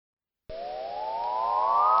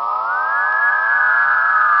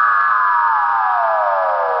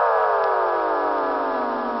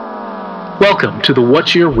Welcome to the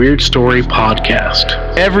What's Your Weird Story podcast.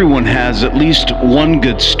 Everyone has at least one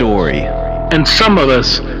good story. And some of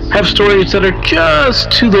us have stories that are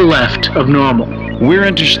just to the left of normal. We're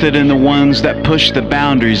interested in the ones that push the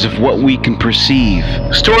boundaries of what we can perceive.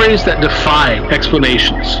 Stories that defy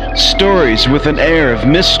explanations. Stories with an air of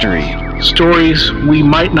mystery. Stories we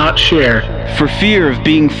might not share for fear of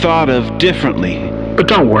being thought of differently. But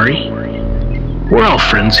don't worry, we're all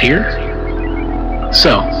friends here.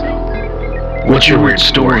 So, what's your weird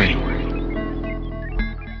story?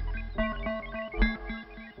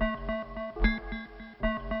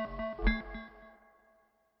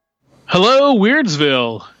 Hello,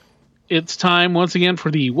 Weirdsville. It's time once again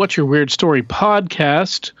for the What's Your Weird Story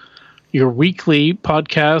podcast, your weekly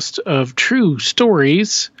podcast of true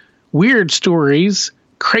stories, weird stories,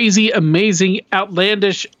 crazy, amazing,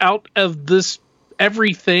 outlandish, out of this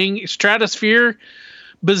everything, stratosphere,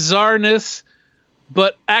 bizarreness,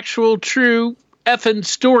 but actual true effing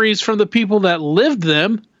stories from the people that lived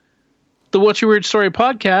them. The What's Your Weird Story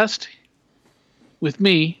podcast with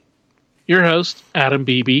me, your host, Adam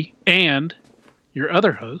Beebe, and your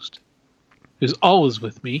other host, who's always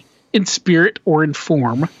with me, in spirit or in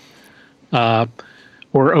form, or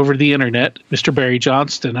over the internet, Mr. Barry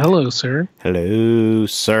Johnston. Hello, sir. Hello,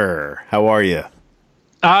 sir. How are you?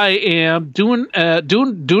 I am doing as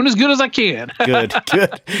good as I can. Good.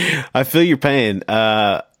 I feel your pain.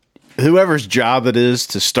 Whoever's job it is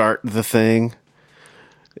to start the thing,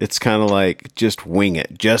 it's kind of like just wing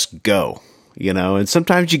it, just go. You know, and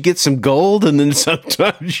sometimes you get some gold, and then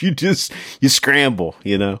sometimes you scramble.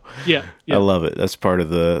 You know, yeah. I love it. That's part of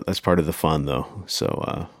the fun, though.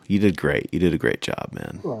 So you did great. You did a great job,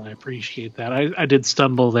 man. Well, I appreciate that. I did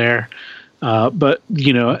stumble there, but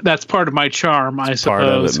you know that's part of my charm. I suppose. Part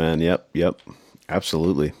of it, man. Yep.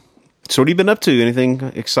 Absolutely. So, what have you been up to? Anything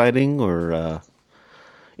exciting or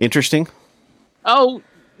interesting? Oh.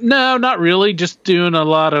 No, not really. Just doing a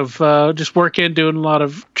lot of just working, doing a lot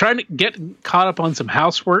of trying to get caught up on some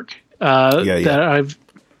housework that I've,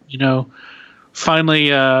 finally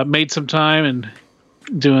made some time and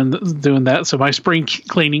doing that. So my spring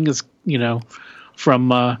cleaning is, from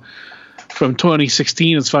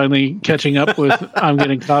 2016 is finally catching up with. I'm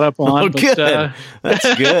getting caught up on. Oh, good.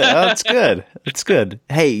 That's good. That's good. That's good.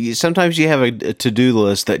 Hey, sometimes you have a to-do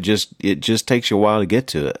list that just takes you a while to get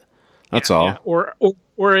to it. That's all. Yeah.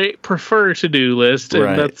 Or a prefer to-do list. And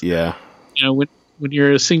right. That's, yeah. When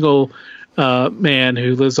you're a single man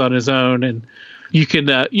who lives on his own, and you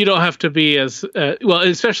can you don't have to be as well,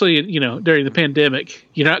 especially during the pandemic.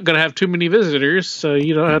 You're not going to have too many visitors, so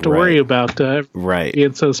you don't have to worry about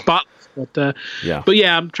being so spotless. But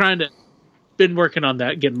I'm been working on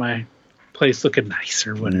that, getting my place looking nice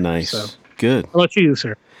or whatever. Nice, so, good. How about you,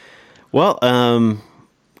 sir? Well,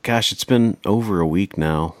 gosh, it's been over a week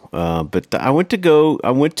now. But I went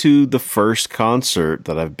to the first concert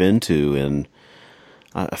that I've been to in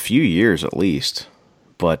a few years at least.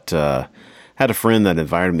 But had a friend that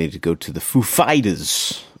invited me to go to the Foo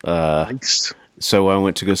Fighters. Nice. So I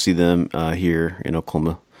went to go see them here in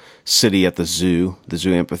Oklahoma City at the Zoo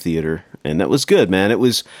Amphitheater, and that was good, man. It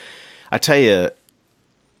was, I tell you,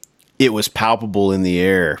 it was palpable in the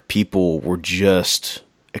air. People were just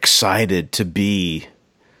excited to be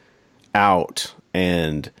out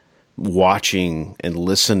and watching and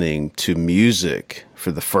listening to music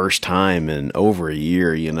for the first time in over a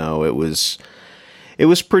year. It was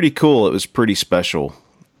pretty cool. It was pretty special.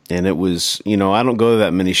 And it was, I don't go to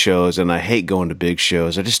that many shows, and I hate going to big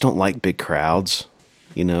shows. I just don't like big crowds,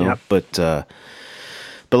 Yep. But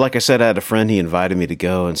like I said, I had a friend, he invited me to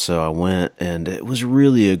go, and so I went, and it was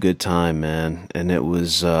really a good time, man. And it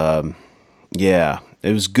was, it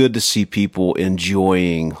was good to see people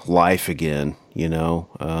enjoying life again,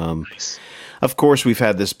 Nice. Of course, we've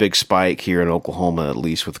had this big spike here in Oklahoma, at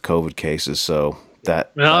least with COVID cases. So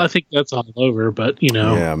I think that's all over, but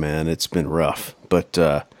yeah, man, it's been rough. But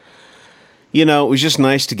it was just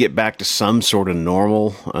nice to get back to some sort of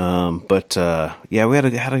normal. We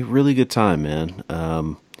had a really good time, man.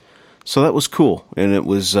 So that was cool, and it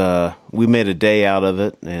was we made a day out of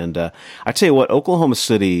it. And I tell you what, Oklahoma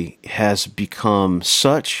City has become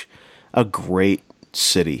such a great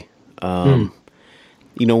city.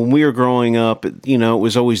 When we were growing up, it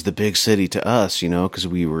was always the big city to us, because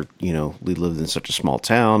we lived in such a small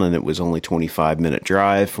town, and it was only 25-minute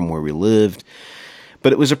drive from where we lived.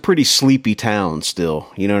 But it was a pretty sleepy town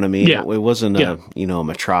still, you know what I mean? Yeah. It wasn't a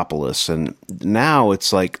metropolis. And now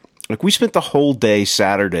it's like we spent the whole day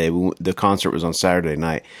Saturday. The concert was on Saturday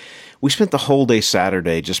night. We spent the whole day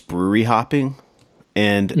Saturday just brewery hopping.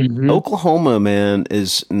 And Oklahoma, man,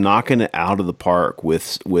 is knocking it out of the park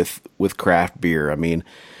with craft beer. I mean,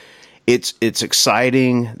 it's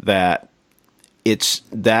exciting that it's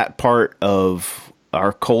that part of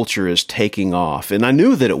our culture is taking off. And I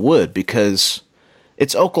knew that it would because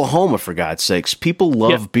it's Oklahoma, for God's sakes. People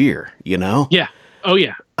love beer, you know? Yeah. Oh,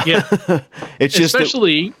 yeah. Yeah. It's just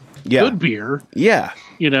especially good beer. Yeah.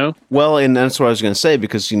 You know? Well, and that's what I was going to say,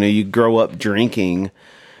 because, you know, you grow up drinking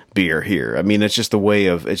beer here. I mean, it's just a way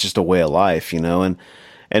of life, you know,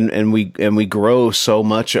 and we grow so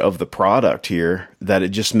much of the product here that it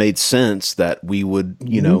just made sense that we would,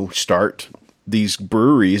 you know, start these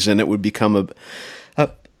breweries and it would become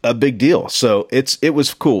a big deal. So it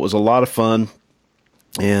was cool. It was a lot of fun.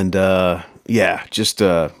 And, we're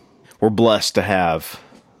blessed to have,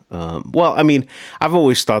 well, I mean, I've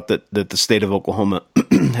always thought that the state of Oklahoma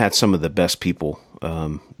had some of the best people,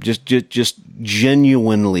 just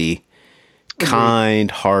genuinely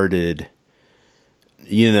kind-hearted,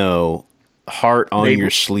 you know, heart on your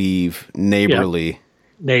sleeve, neighborly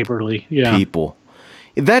people.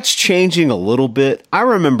 That's changing a little bit. I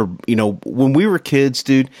remember, you know, when we were kids,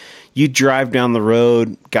 dude, you drive down the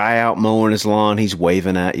road, guy out mowing his lawn, he's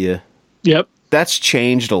waving at you. Yep. That's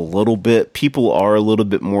changed a little bit. People are a little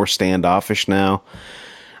bit more standoffish now.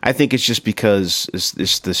 I think it's just because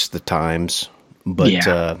it's the times, but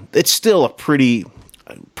it's still a pretty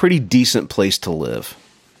decent place to live.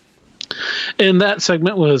 And that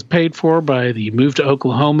segment was paid for by the Move to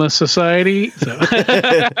Oklahoma Society. So.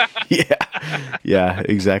 Yeah,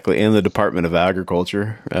 exactly. And the Department of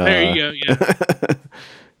Agriculture. There you go.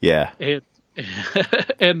 Yeah. Yeah.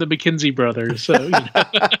 And the McKinsey brothers. So, you know.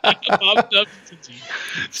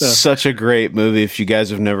 Such a great movie. If you guys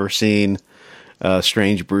have never seen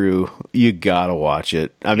Strange Brew, you gotta watch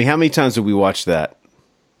it. I mean, how many times did we watch that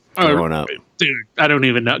growing up? Dude, I don't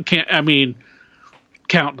even know.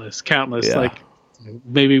 Countless. Yeah. Like,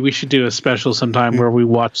 maybe we should do a special sometime where we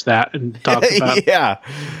watch that and talk about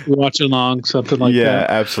watch along, something like that. Yeah,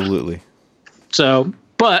 absolutely. So,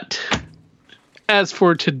 but as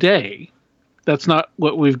for today, that's not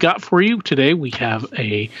what we've got for you. Today we have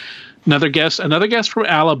another guest from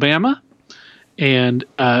Alabama, and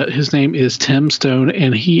his name is Tim Stone,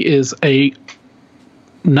 and he is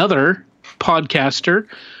another podcaster.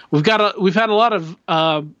 We've had a lot of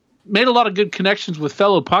made a lot of good connections with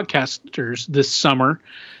fellow podcasters this summer,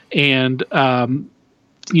 and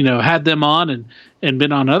you know, had them on and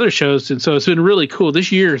been on other shows, and so it's been really cool.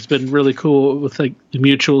 This year has been really cool with like the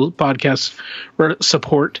mutual podcast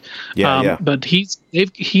support. But he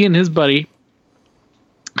and his buddy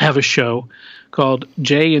have a show called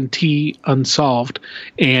J&T Unsolved,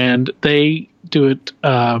 and they do it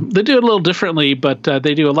a little differently, but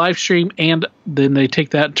they do a live stream and then they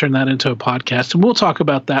take that and turn that into a podcast, and we'll talk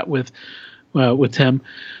about that with him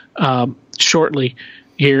shortly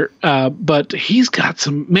here. But he's got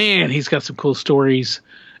some cool stories,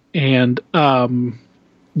 and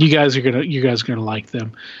you guys are gonna like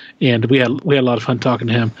them, and we had a lot of fun talking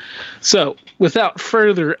to him. So without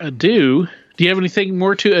further ado, do you have anything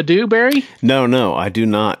more to ado, Barry? No, I do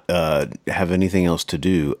not have anything else to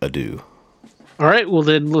do. All right, well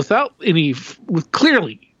then,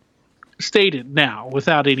 clearly stated now,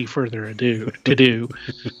 without any further ado,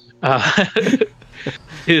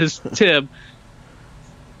 is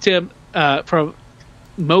Tim from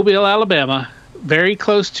Mobile, Alabama, very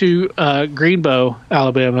close to Greenbow,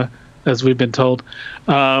 Alabama, as we've been told.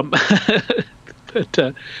 But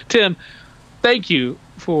Tim, thank you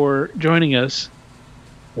for joining us.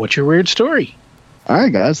 What's your weird story? All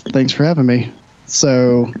right, guys. Thanks for having me.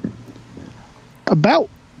 So, about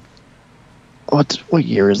what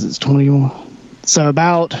year is it? 21. So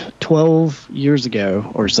about 12 years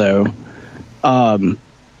ago or so, I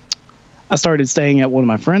started staying at one of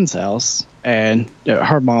my friend's house, and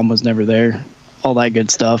her mom was never there, all that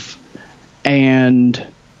good stuff, and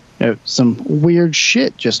some weird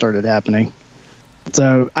shit just started happening.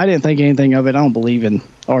 So I didn't think anything of it. I don't believe in,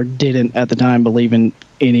 or didn't at the time believe in,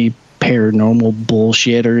 any paranormal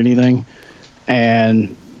bullshit or anything.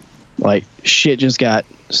 And like, shit just got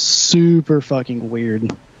super fucking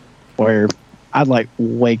weird, where I'd like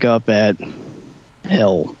wake up at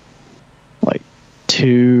like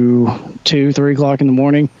 3 o'clock in the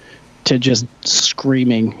morning to just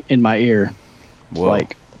screaming in my ear. Whoa.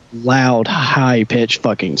 Like loud, high pitched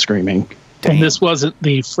fucking screaming. Damn. And this wasn't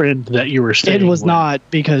the friend that you were staying with? It was not,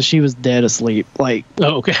 because she was dead asleep. Like,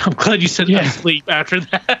 oh, okay. I'm glad you said asleep after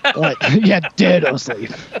that. Like, dead asleep.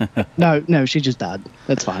 No, she just died.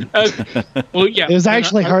 That's fine. Well, yeah. It was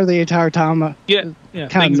actually her the entire time. Yeah.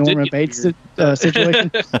 Kind of Norma Bates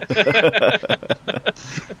situation.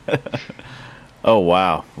 Oh,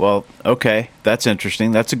 wow. Well, okay. That's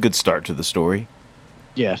interesting. That's a good start to the story.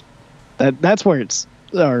 Yeah. That's where it's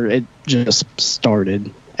or it just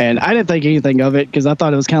started. And I didn't think anything of it because I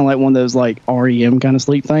thought it was kind of like one of those like REM kind of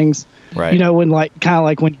sleep things. Right. You know, when like kind of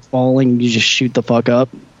like when you're falling, you just shoot the fuck up.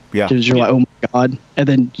 Yeah. Because you're like, oh my God. And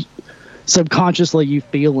then subconsciously you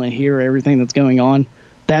feel and hear everything that's going on.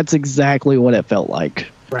 That's exactly what it felt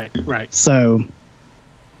like. Right. So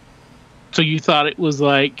you thought it was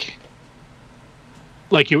like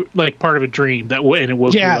you like part of a dream that and it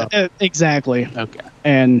woke you up. Exactly. Okay.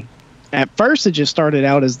 And at first it just started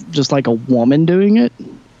out as just like a woman doing it.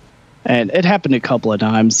 And it happened a couple of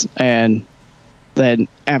times. And then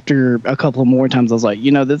after a couple of more times, I was like,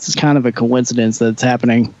 you know, this is kind of a coincidence that it's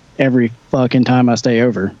happening every fucking time I stay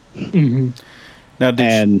over. Mm-hmm. Now,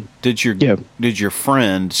 did your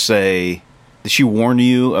friend say, did she warn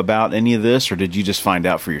you about any of this, or did you just find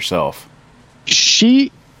out for yourself?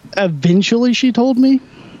 She told me.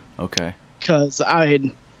 Okay. Because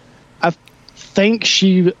I think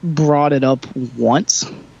she brought it up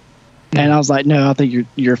once, and I was like, no, I think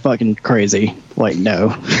you're fucking crazy. Like,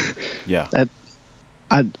 no. Yeah.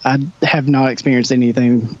 I have not experienced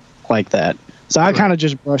anything like that. So I kind of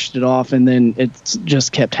just brushed it off, and then it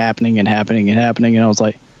just kept happening and happening and happening, and I was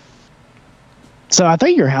like, so I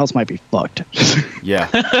think your house might be fucked. Yeah,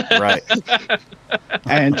 right.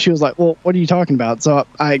 And she was like, well, what are you talking about? So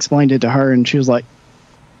I explained it to her, and she was like,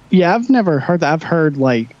 yeah, I've never heard that. I've heard,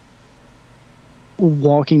 like,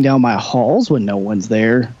 walking down my halls when no one's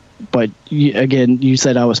there. But, you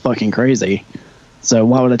said I was fucking crazy. So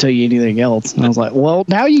why would I tell you anything else? And I was like, well,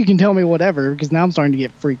 now you can tell me whatever, because now I'm starting to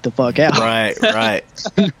get freaked the fuck out. Right.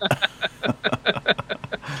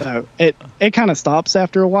 So it kind of stops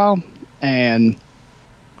after a while. And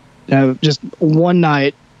just one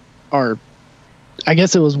night, or I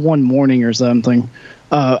guess it was one morning or something,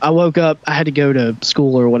 I woke up, I had to go to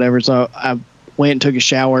school or whatever, so I went and took a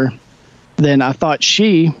shower. Then I thought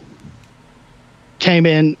she came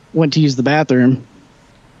in, went to use the bathroom,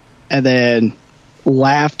 and then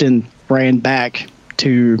laughed and ran back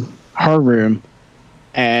to her room,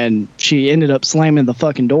 and she ended up slamming the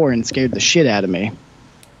fucking door and scared the shit out of me.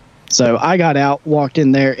 So I got out, walked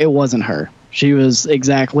in there. It wasn't her. She was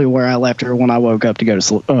exactly where I left her when I woke up to go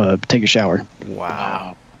to take a shower.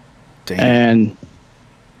 Wow. Damn. And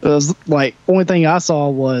it was like, only thing I saw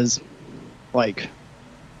was like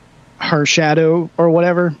her shadow or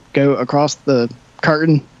whatever go across the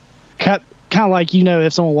curtain. Kind of like, you know,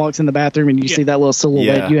 if someone walks in the bathroom and you see that little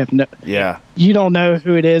silhouette, you have no, you don't know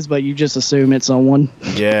who it is, but you just assume it's someone.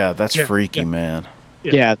 Yeah, that's freaky, man.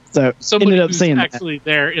 Yeah, so somebody ended up who's seeing actually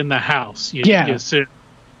there in the house. You assume,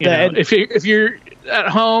 That- if you're at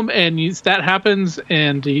home and that happens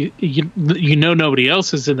and you know nobody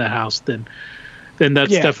else is in the house, then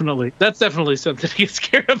that's definitely something to get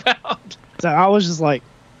scared about. So I was just like,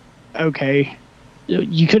 okay,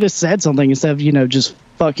 you could have said something instead of, you know, just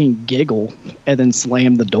fucking giggle and then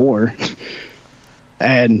slam the door.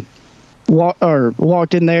 And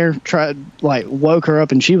walked in there, woke her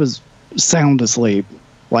up, and she was sound asleep.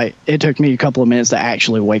 Like, it took me a couple of minutes to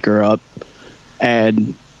actually wake her up,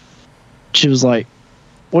 and she was like,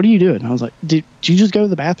 what are you doing? I was like, did you just go to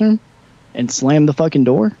the bathroom and slam the fucking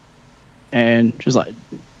door? And she was like,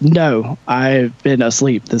 no, I've been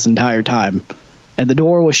asleep this entire time. And the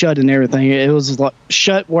door was shut and everything. It was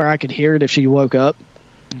shut where I could hear it if she woke up.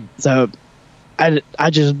 So I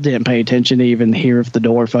just didn't pay attention to even hear if the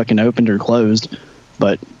door fucking opened or closed.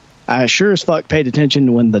 But I sure as fuck paid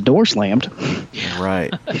attention when the door slammed.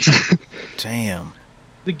 Right. Damn.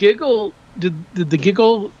 The giggle, did the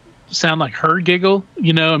giggle sound like her giggle?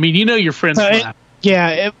 You know, I mean, you know your friends laugh.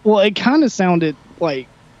 It kind of sounded like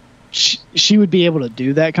she would be able to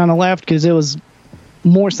do that kind of laugh, because it was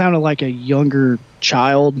more sounded like a younger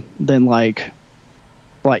child than like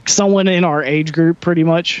someone in our age group, pretty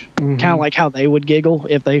much. Mm-hmm. Kind of like how they would giggle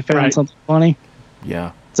if they found something funny.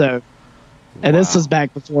 Yeah. So, and this was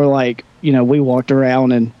back before, like, you know, we walked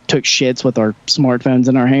around and took shits with our smartphones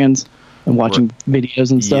in our hands and watching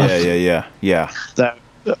videos and stuff. Yeah. So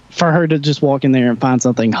for her to just walk in there and find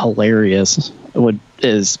something hilarious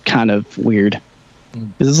is kind of weird.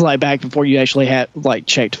 This is like back before you actually had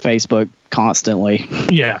checked Facebook constantly.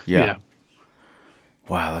 Yeah.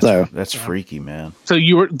 Wow, that's freaky, man. So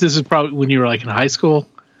this is probably when you were like in high school?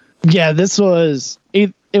 Yeah, this was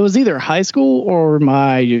it was either high school or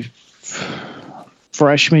my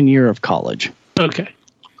freshman year of college. Okay.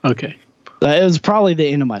 It was probably the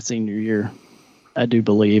end of my senior year, I do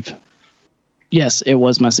believe. Yes, it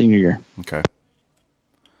was my senior year. Okay.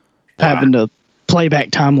 Having to play back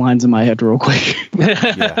timelines in my head real quick.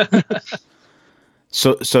 Yeah.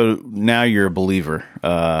 So now you're a believer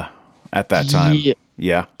at that time.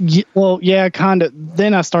 Yeah. Well, yeah, kind of.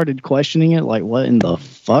 Then I started questioning it, like, what in the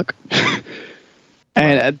fuck?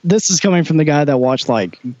 And this is coming from the guy that watched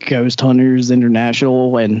like Ghost Hunters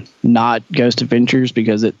International and not Ghost Adventures,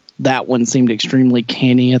 because that one seemed extremely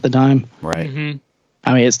canny at the time. Right. Mm-hmm.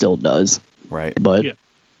 I mean, it still does. Right. But Yeah.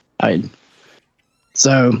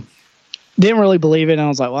 So didn't really believe it. And I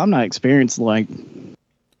was like, well, I'm not experienced like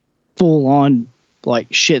full on like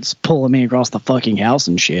shit's pulling me across the fucking house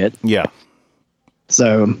and shit. Yeah.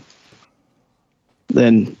 So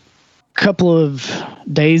then a couple of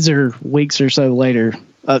days or weeks or so later,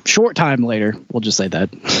 a short time later, we'll just say that,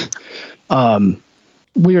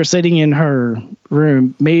 we were sitting in her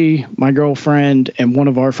room. Me, my girlfriend, and one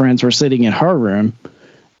of our friends were sitting in her room,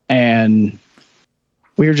 and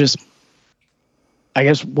we were just, I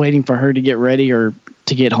guess, waiting for her to get ready or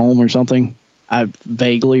to get home or something. I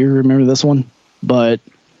vaguely remember this one, but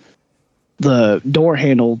the door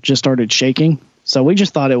handle just started shaking. So we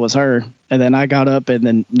just thought it was her. And then I got up and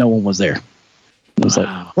then no one was there. I was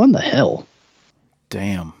like, what in the hell?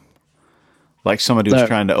 Damn. Like somebody was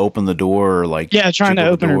trying to open the door, or like, yeah, trying to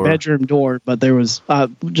open her bedroom door, but there was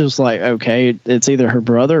just like, okay, it's either her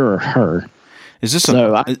brother or her. Is this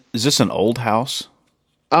is this an old house?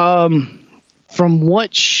 From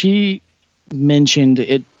what she mentioned,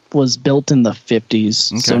 it was built in the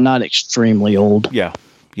 50s, so not extremely old.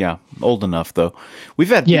 Yeah, old enough though. We've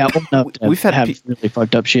had old enough to have really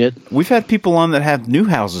fucked up shit. We've had people on that have new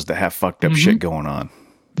houses that have fucked up shit going on.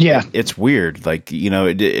 Yeah, it's weird. Like, you know,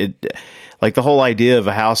 it like the whole idea of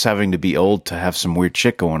a house having to be old to have some weird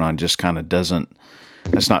shit going on just kind of doesn't.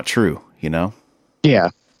 That's not true, you know. Yeah.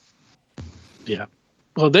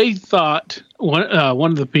 Well, they thought one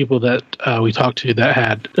of the people that we talked to that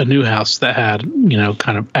had a new house that had, you know,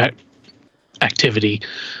 kind of activity.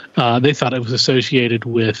 They thought it was associated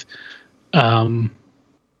with a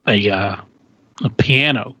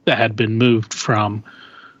piano that had been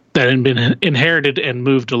inherited and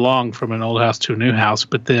moved along from an old house to a new house.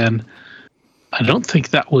 But then I don't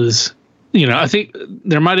think that was, you know, I think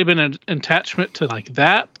there might have been an attachment to like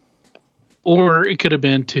that, or it could have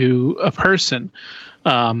been to a person.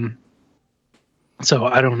 So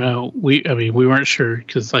I don't know. We weren't sure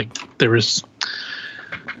because like there was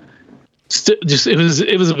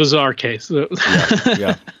it was a bizarre case.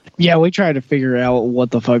 Yeah. We tried to figure out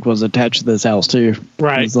what the fuck was attached to this house too.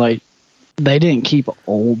 Right. It's like they didn't keep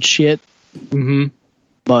old shit,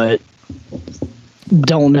 but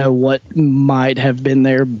don't know what might have been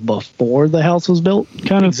there before the house was built.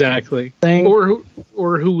 Kind of exactly thing,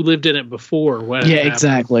 or who lived in it before. Yeah,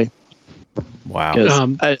 exactly. Wow.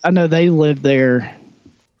 I know they lived there.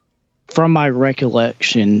 From my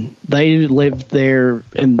recollection, they lived there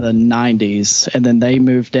in the 90s, and then they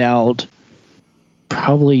moved out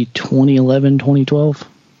probably 2011, 2012.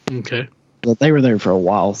 Okay. But they were there for a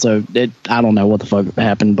while, so I don't know what the fuck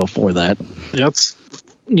happened before that. That's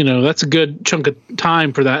a good chunk of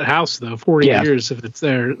time for that house, though. 40 years if it's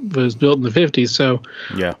there. It was built in the 50s, so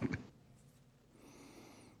yeah.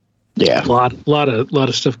 A lot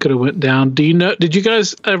of stuff could have went down. Did you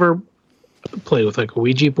guys ever play with like a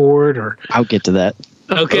Ouija board? Or I'll get to that.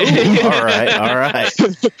 Okay. Ooh, all right.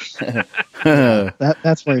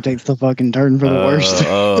 That's where it takes the fucking turn for the worst.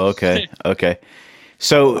 Okay.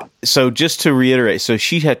 So just to reiterate, so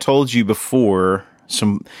she had told you before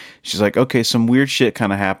she's like, okay, some weird shit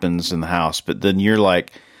kind of happens in the house, but then you're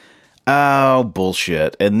like, oh,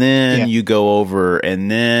 bullshit. And then you go over and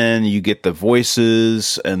then you get the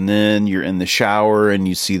voices, and then you're in the shower and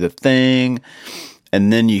you see the thing,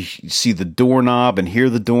 and then you see the doorknob and hear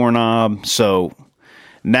the doorknob. So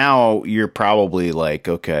now you're probably like,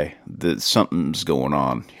 okay, something's going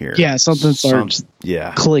on here. Yeah, something starts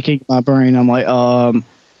clicking my brain. I'm like,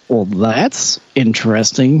 well, that's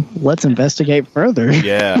interesting. Let's investigate further.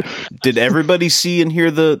 Yeah. Did everybody see and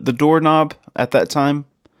hear the doorknob at that time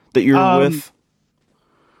that you were with?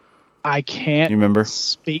 I can't you remember?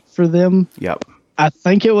 Speak for them. Yep. I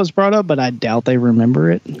think it was brought up, but I doubt they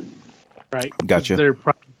remember it. Right. Gotcha.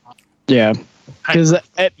 Yeah. Because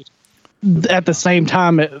at the same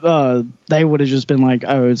time, they would have just been like,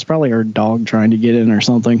 oh, it's probably her dog trying to get in or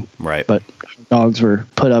something. Right. But dogs were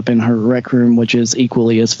put up in her rec room, which is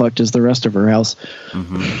equally as fucked as the rest of her house.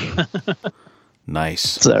 Mm-hmm. Nice.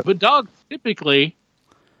 So, but dogs typically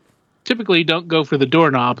don't go for the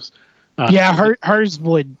doorknobs. Hers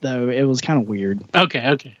would, though. It was kind of weird.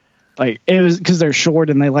 Okay. Like, it was because they're short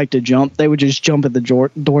and they like to jump. They would just jump at the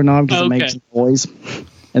doorknob because it makes noise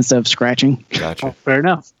instead of scratching. Gotcha. Oh, fair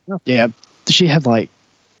enough. Yeah. She had like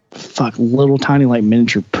little tiny like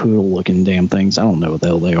miniature poodle looking damn things. I don't know what the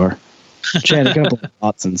hell they are. She had a couple of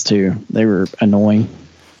Watsons too. They were annoying.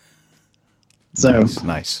 So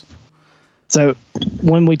nice. So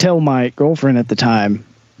when we tell my girlfriend at the time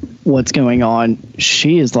what's going on,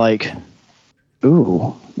 she is like,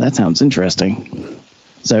 "Ooh, that sounds interesting."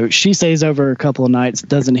 So she stays over a couple of nights,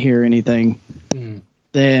 doesn't hear anything.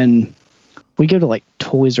 Then we go to like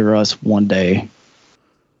Toys R Us one day.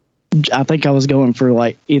 I think I was going for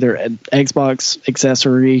like either an Xbox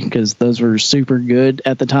accessory because those were super good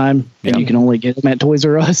at the time, and you can only get them at Toys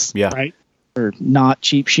R Us. Yeah. Right. Or not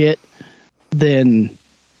cheap shit. Then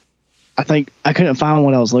I think I couldn't find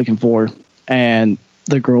what I was looking for, and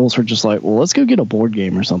the girls were just like, "Well, let's go get a board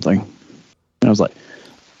game or something." And I was like,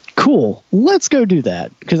 "Cool, let's go do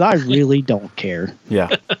that," because I really don't care. Yeah.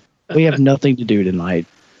 We have nothing to do tonight.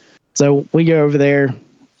 So we go over there,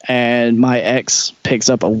 and my ex picks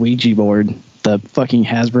up a Ouija board, the fucking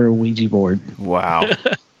Hasbro Ouija board. Wow.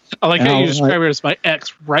 I like how you describe it as my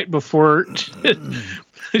ex right before.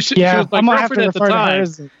 She was my I'm gonna have to girlfriend at the refer to her time.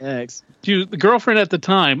 as an ex. She was the girlfriend at the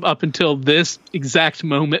time up until this exact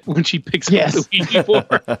moment when she picks up Yes. the Ouija board.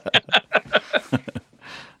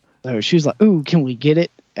 So she was like, "Ooh, can we get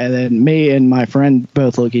it?" And then me and my friend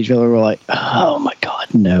both look at each other. We're like, "Oh my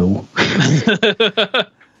god, no!"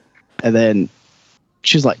 And then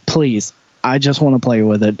she's like, "Please, I just want to play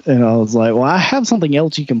with it." And I was like, "Well, I have something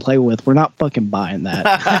else you can play with. We're not fucking buying that."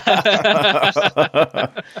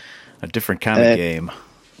 A different kind of game.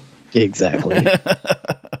 Exactly.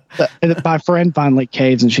 And my friend finally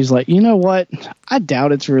caves, and she's like, "You know what? I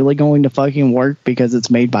doubt it's really going to fucking work because it's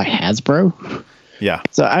made by Hasbro." Yeah.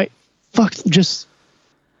 So I just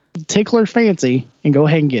tickle her fancy and go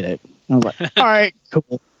ahead and get it. And I was like, "All right,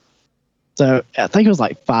 cool." So I think it was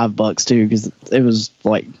like $5 too, because it was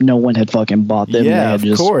like no one had fucking bought them. Yeah,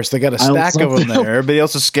 They of course. They got a stack of them there. Everybody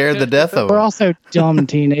else is scared to death of We're them. also dumb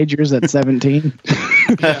teenagers at 17.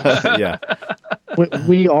 Yeah.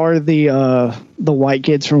 We are the white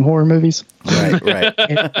kids from horror movies. Right.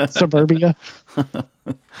 In suburbia.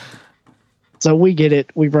 So we get it,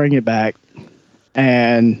 we bring it back,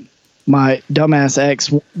 and my dumbass ex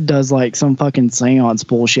does like some fucking seance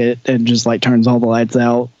bullshit and just like turns all the lights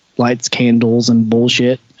out, lights candles and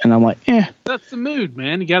bullshit, and I'm like, That's the mood,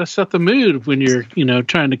 man. You got to set the mood when you're,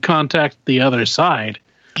 trying to contact the other side.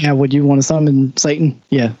 yeah, would you want to summon Satan?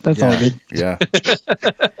 Yeah, that's all good. Yeah.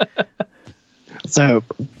 So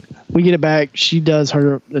we get it back. She does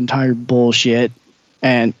her entire bullshit,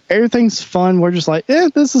 and everything's fun. We're just like,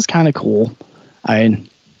 this is kind of cool. I mean,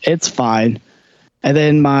 it's fine. And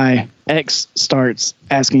then my ex starts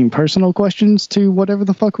asking personal questions to whatever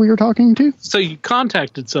the fuck we were talking to. So you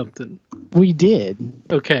contacted something. We did.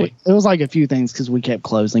 Okay. It was like a few things because we kept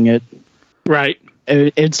closing it. Right.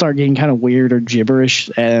 It'd start getting kind of weird or gibberish,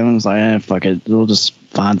 and I was like, fuck it. We'll just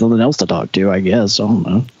find something else to talk to, I guess. I don't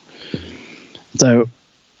know. So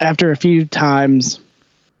after a few times,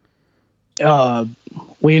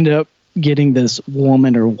 we ended up getting this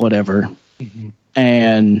woman or whatever,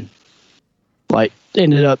 and like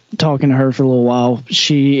ended up talking to her for a little while.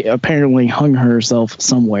 She apparently hung herself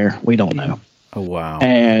somewhere. We don't know. Oh, wow.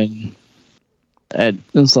 And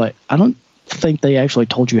it's like, I don't think they actually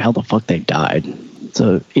told you how the fuck they died.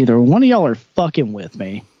 So either one of y'all are fucking with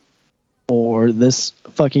me, or this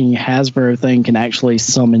fucking Hasbro thing can actually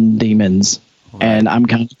summon demons. Right. And I'm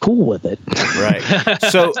kind of cool with it. Right.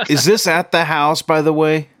 So is this at the house, by the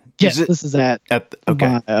way? Yes, this is at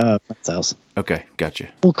okay. my friend's house. Okay, gotcha.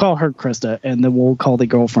 We'll call her Krista, and then we'll call the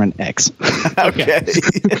girlfriend X. Okay.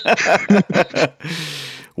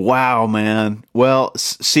 Wow, man. Well,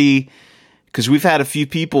 see, because we've had a few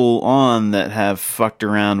people on that have fucked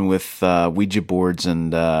around with Ouija boards,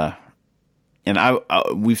 and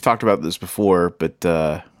we've talked about this before, but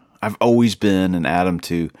I've always been, and Adam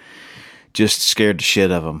too, just scared the shit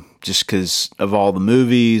of them, just because of all the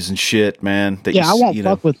movies and shit, man. I won't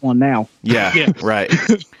fuck with one now. Yeah, right.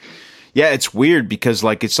 Yeah, it's weird because,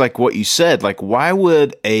 like, it's like what you said. Like, why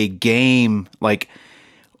would a game, like,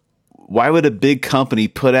 why would a big company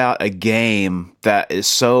put out a game that is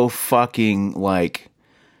so fucking, like,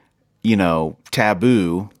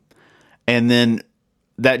 taboo, and then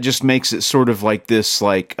that just makes it sort of like this,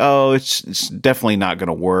 like, oh, it's definitely not going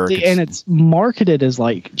to work. And it's marketed as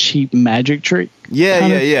like cheap magic trick.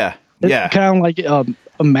 Yeah. It's kind of like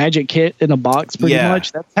a magic kit in a box, pretty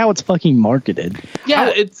much. That's how it's fucking marketed.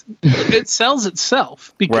 Yeah, it sells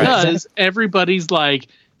itself because everybody's like,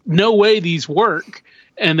 no way these work,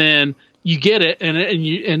 and then you get it,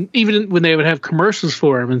 and even when they would have commercials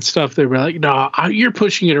for them and stuff, they were like, no, you're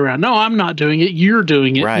pushing it around. No, I'm not doing it. You're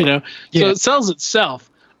doing it. Right. So it sells itself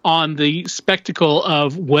on the spectacle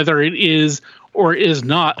of whether it is or is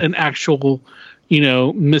not an actual,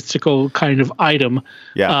 mystical kind of item.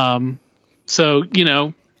 Yeah. So,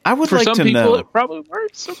 I would For like some to people, know. it probably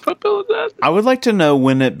works. Some people, that. I would like to know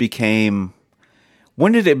when it became.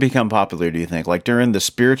 When did it become popular, do you think? Like during the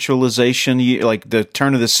spiritualization, like the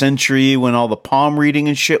turn of the century when all the palm reading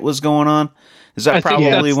and shit was going on? Is that I think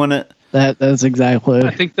probably when it... That's exactly.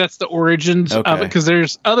 I think that's the origins of Okay. it, because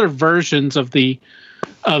there's other versions of it,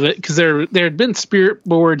 because there had been spirit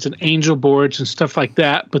boards and angel boards and stuff like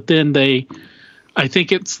that, but then I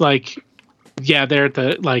think it's like, yeah, they're at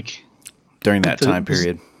the, like... During that time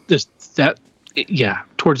period.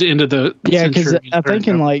 Towards the end of the Because century, I think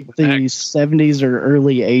in like the back. 70s or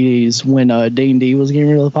early 80s when D&D was getting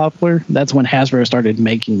really popular, that's when Hasbro started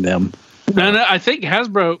making them. No, I think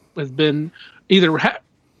Hasbro has been either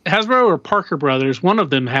Hasbro or Parker Brothers. One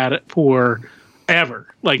of them had it for ever.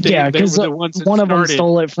 Like they were because the ones that one of them started.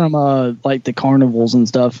 stole it from like the carnivals and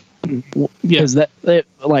stuff. Because that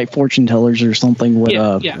like fortune tellers or something would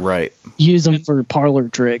Right. use them for parlor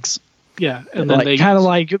tricks. Yeah, and then Like kind of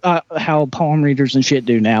like how palm readers and shit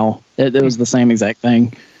do now. It was the same exact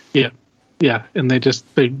thing. Yeah, and they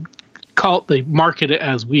market it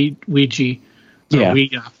as Ouija. Yeah.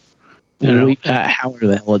 Ouija. You know, However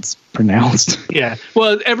the hell it's pronounced. yeah.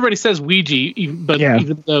 Well, everybody says Ouija, but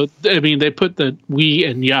even though they put the we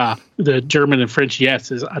and ya, the German and French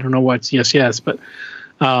yeses. I don't know why it's yes, but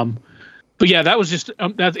yeah, that was just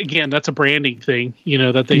that's a branding thing,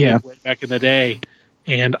 that they did way back in the day.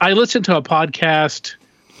 And I listened to a podcast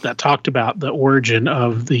that talked about the origin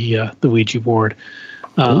of the Ouija board.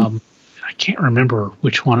 I can't remember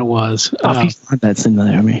which one it was. That's in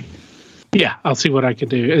there. I mean, yeah, I'll see what I could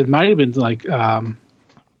do. It might have been like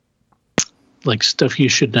Stuff You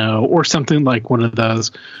Should Know or something like one of those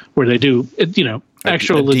where they do,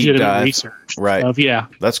 actual a deep legitimate dive. research. Right. Stuff. Yeah.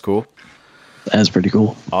 That's cool. that's pretty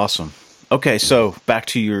cool. Awesome. Okay, so back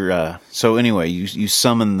to your... so anyway, you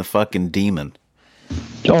summon the fucking demon.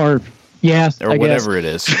 Or Or whatever it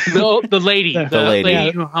is. The lady. the lady.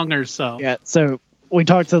 lady who hung herself. Yeah, so we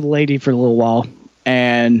talked to the lady for a little while,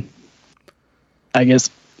 and I guess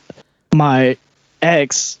my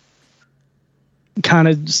ex kind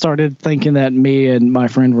of started thinking that me and my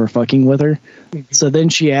friend were fucking with her. So then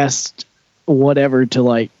she asked whatever to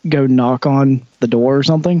like go knock on the door or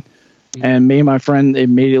something. And me and my friend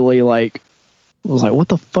immediately was like, what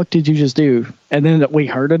the fuck did you just do? And then we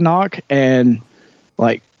heard a knock, and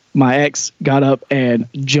like my ex got up and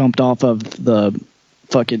jumped off of the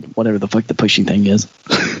fucking whatever the fuck the pushing thing is.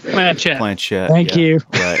 Planchette. Thank you.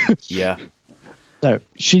 Right. Yeah. So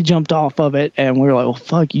she jumped off of it, and we were like, well,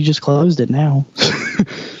 fuck, you just closed it now.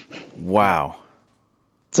 Wow.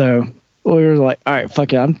 So we were like, all right,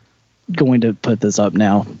 fuck it. I'm going to put this up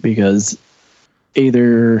now because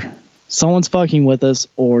either someone's fucking with us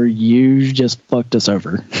or you just fucked us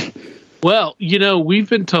over. Well, we've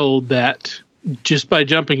been told that just by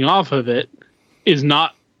jumping off of it is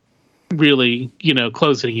not really,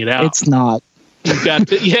 closing it out. It's not. You've got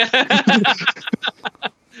to, yeah.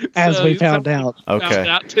 As we found out.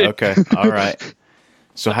 Okay. Okay. All right.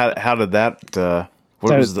 So how did that? That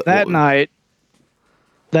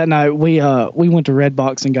night we went to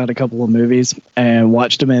Redbox and got a couple of movies and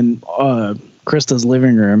watched them in Krista's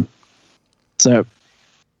living room. So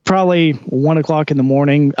probably 1:00 in the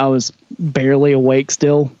morning, I was barely awake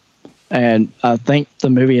still, and I think the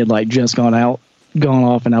movie had just gone off,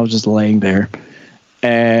 and I was just laying there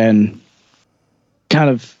and kind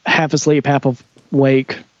of half asleep, half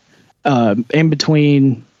awake, in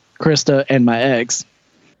between Krista and my ex,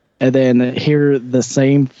 and then hear the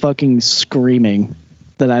same fucking screaming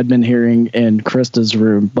that I'd been hearing in Krista's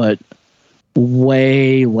room, but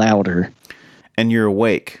way louder. And you're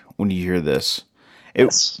awake when you hear this.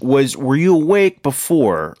 Yes. Were you awake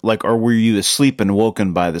before, or were you asleep and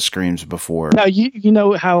woken by the screams before? No, you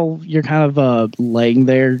know how you're kind of laying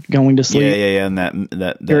there going to sleep. Yeah, and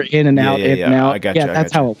that You're in and out, in and out. I got you.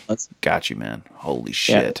 That's how it was. Got you, man. Holy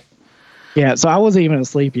shit. Yeah, so I wasn't even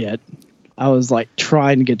asleep yet. I was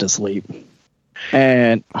trying to get to sleep,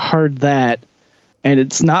 and heard that, and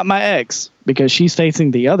it's not my ex because she's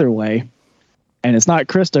facing the other way, and it's not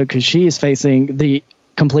Krista because she is facing the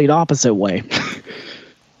complete opposite way.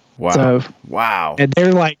 Wow. So, wow. And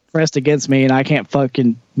they're pressed against me, and I can't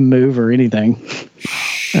fucking move or anything.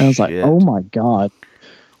 And I was like, oh my God.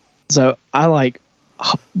 So I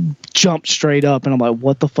jumped straight up, and I'm like,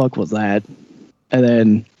 what the fuck was that? And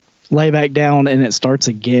then lay back down, and it starts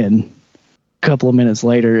again a couple of minutes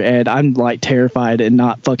later, and I'm terrified and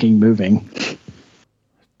not fucking moving.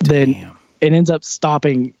 Then it ends up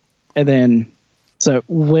stopping, and then so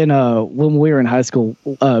when we were in high school,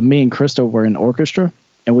 me and Krista were in orchestra,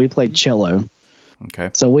 and we played cello.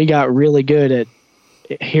 Okay. So we got really good at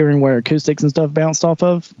hearing where acoustics and stuff bounced off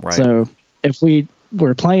of. Right. So if we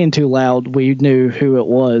were playing too loud, we knew who it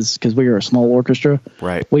was because we were a small orchestra.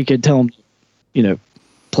 Right. We could tell them,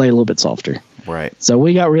 play a little bit softer. Right. So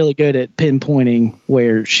we got really good at pinpointing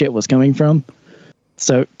where shit was coming from.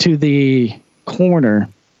 So to the corner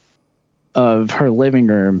of her living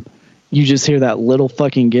room, you just hear that little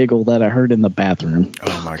fucking giggle that I heard in the bathroom.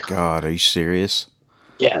 Oh my God. Are you serious?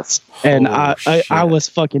 Yes. And I was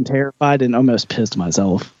fucking terrified and almost pissed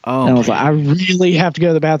myself. Oh, and I was like, I really have to go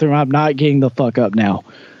to the bathroom. I'm not getting the fuck up now.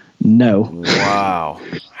 No. Wow.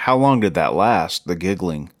 How long did that last, the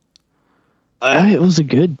giggling? It was a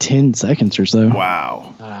good 10 seconds or so.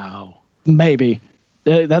 Wow. Maybe.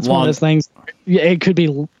 That's one of those things. It could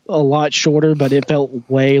be a lot shorter, but it felt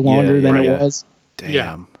way longer than it was. Damn.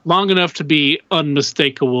 Yeah. Long enough to be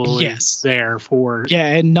unmistakable. Yes. There for. Yeah,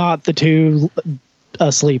 and not the two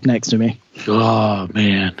asleep next to me. Oh,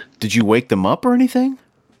 man. Did you wake them up or anything?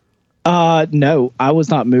 No, I was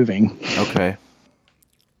not moving. Okay.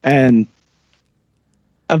 And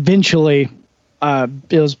eventually,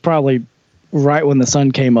 it was probably right when the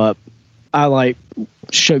sun came up, I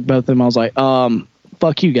shook both of them. I was like,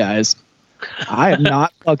 fuck you guys. I am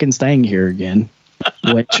not fucking staying here again.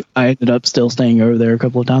 Which I ended up still staying over there a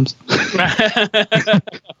couple of times.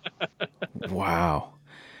 Wow.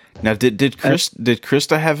 Now, did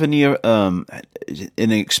Krista have any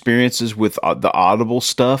experiences with the Audible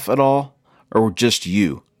stuff at all, or just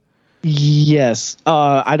you? Yes.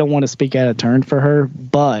 I don't want to speak out of turn for her,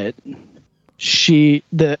 but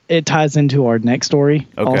it ties into our next story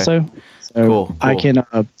also. So cool. I can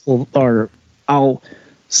I'll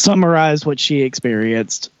summarize what she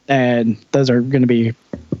experienced, and those are going to be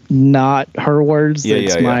not her words.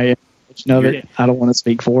 It's my version of it. I don't want to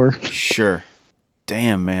speak for her. Sure.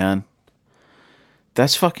 Damn, man.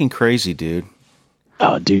 That's fucking crazy, dude.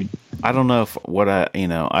 Oh, dude. I don't know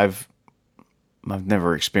I've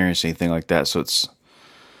never experienced anything like that,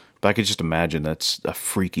 but I could just imagine that's a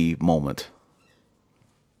freaky moment.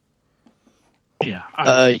 Yeah.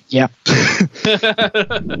 Yeah.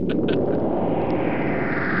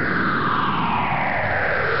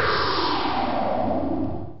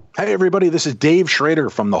 Hey, everybody, this is Dave Schrader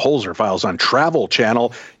from the Holzer Files on Travel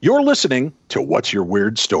Channel. You're listening to What's Your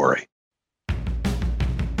Weird Story?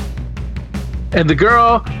 And the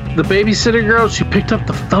babysitter girl, she picked up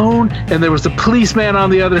the phone, and there was a policeman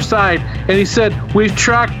on the other side, and he said, "We've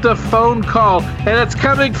tracked the phone call, and it's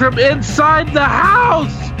coming from inside the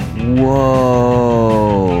house."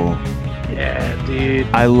 Whoa. Yeah, dude.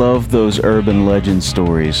 I love those urban legend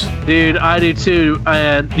stories. Dude, I do too.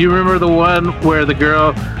 And you remember the one where the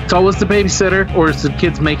girl, it's always the babysitter or it's the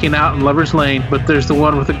kids making out in Lover's Lane, but there's the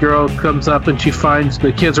one where the girl comes up and she finds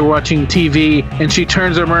the kids are watching TV and she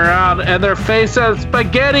turns them around and their face has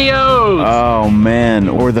SpaghettiOs. Oh, man.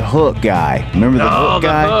 Or the Hook guy. Remember the Hook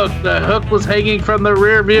guy? The hook was hanging from the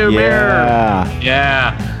rear view mirror.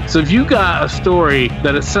 Yeah. So if you got a story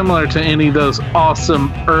that is similar to any of those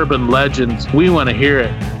awesome urban legends, we want to hear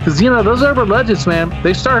it. Because, those urban legends, man,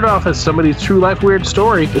 they started off as somebody's true life weird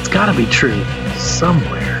story. It's got to be true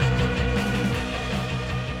somewhere.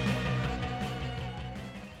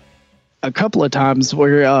 A couple of times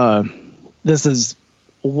where this is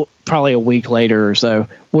probably a week later or so,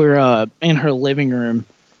 we're in her living room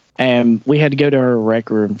and we had to go to her rec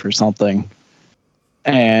room for something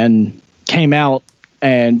and came out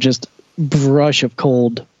and just brush of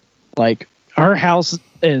cold. Like, her house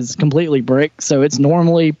is completely brick, so it's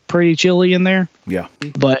normally pretty chilly in there. Yeah.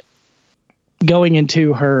 But going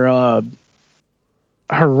into her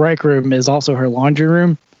rec room is also her laundry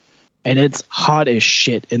room, and it's hot as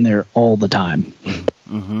shit in there all the time.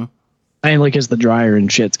 Mm-hmm. Mainly because the dryer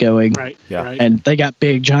and shit's going. Right. Yeah. Right. And they got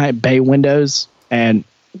big, giant bay windows, and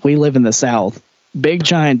we live in the South. Big,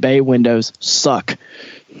 giant bay windows suck.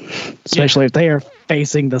 Especially if they are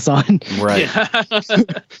facing the sun. Right.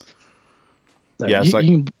 So Yeah, it's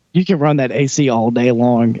you can run that AC all day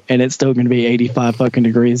long, and it's still going to be 85 fucking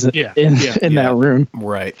degrees in that room.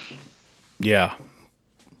 Right. Yeah.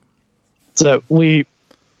 So we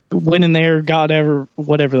went in there, got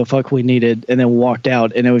whatever the fuck we needed, and then walked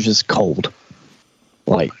out, and it was just cold.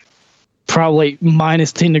 Like, probably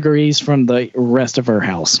minus 10 degrees from the rest of her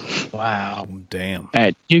house. Wow. Damn.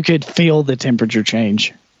 And you could feel the temperature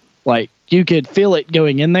change. Like, you could feel it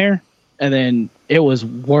going in there, and then it was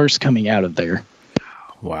worse coming out of there.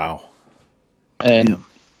 Wow. And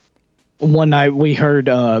one night we heard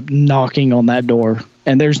knocking on that door,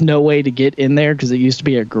 and there's no way to get in there because it used to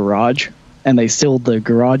be a garage, and they sealed the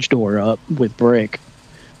garage door up with brick.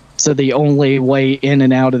 So the only way in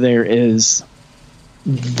and out of there is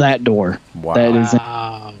that door. Wow. That is,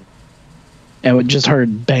 and we just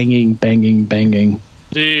heard banging, banging, banging.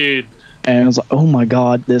 Dude, And I was like, oh my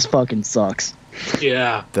God, this fucking sucks.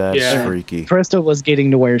 Yeah. That's freaky. Krista was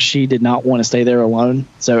getting to where she did not want to stay there alone.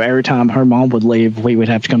 So every time her mom would leave, we would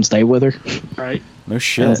have to come stay with her. Right. No And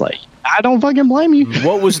shit. I was like, I don't fucking blame you.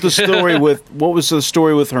 What was the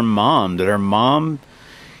story with her mom? Did her mom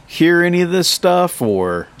hear any of this stuff,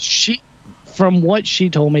 or From what she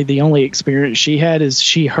told me, the only experience she had is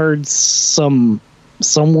she heard someone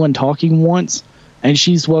talking once, and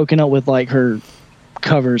she's woken up with like her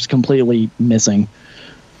covers completely missing.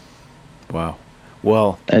 wow?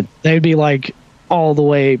 Well, They'd be like all the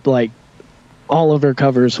way, like all of her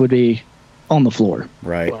covers would be on the floor.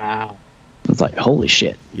 right? Wow. It's like, holy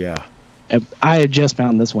shit. Yeah. And I had just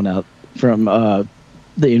found this one out from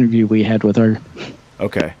the interview we had with her.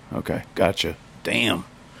 Okay. Gotcha. Damn.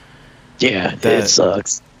 Yeah, That- it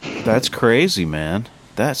sucks. That's crazy, man.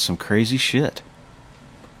 That's some crazy shit.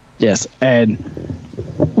 Yes, and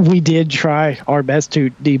we did try our best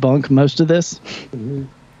to debunk most of this,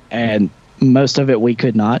 and most of it we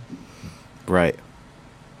could not. Right.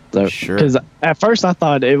 So, Sure. Because at first I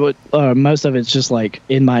thought it would. Most of it's just like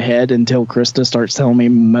in my head until Krista starts telling me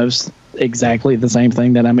most exactly the same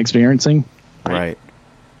thing that I'm experiencing, Right.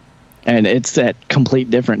 and it's at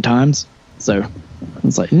complete different times. So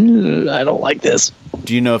it's like I don't like this.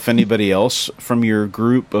 Do you know if anybody else from your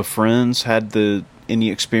group of friends had any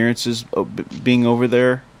experiences being over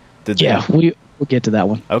there? Yeah, we'll get to that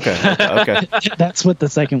one. Okay. That's what the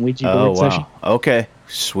second Ouija board Oh session. wow. Okay.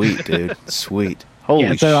 Sweet, dude. Sweet. Holy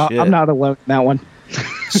Yeah, so shit. I'm not alone in that one.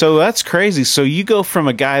 So that's crazy. So you go from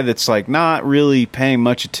a guy that's like not really paying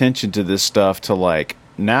much attention to this stuff to like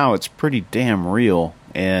now it's pretty damn real,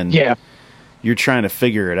 and Yeah, you're trying to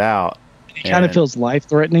figure it out. it kind of And- feels life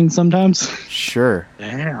threatening sometimes. Sure.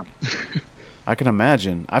 Damn. I can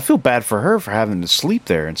imagine. I feel bad for her for having to sleep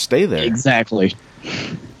there and stay there. Exactly.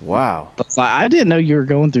 Wow. It's like, I didn't know you were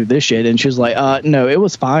going through this shit. And she was like, no, it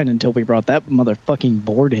was fine until we brought that motherfucking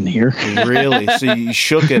board in here. Really? So you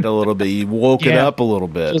shook it a little bit. You woke it Yeah. up a little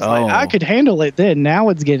bit. She was Oh. like, I could handle it then. Now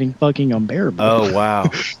it's getting fucking unbearable. Oh wow.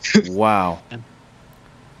 Wow.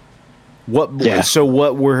 What Yeah. So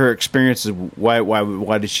what were her experiences?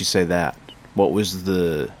 Why did she say that? What was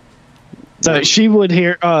the So she would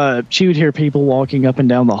hear people walking up and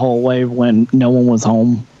down the hallway when no one was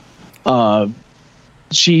home.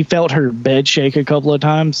 She felt her bed shake a couple of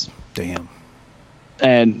times, damn?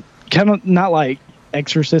 and kind of not like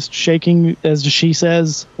exorcist shaking as she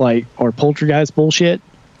says, like, or poltergeist bullshit.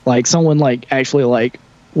 Like someone like actually like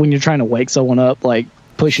when you're trying to wake someone up, like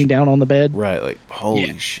pushing down on the bed. Right, like holy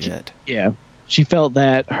Yeah. shit. Yeah, she felt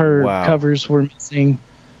that her Wow. covers were missing.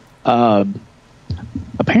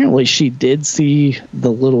 Apparently, she did see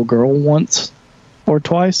the little girl once or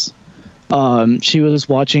twice. She was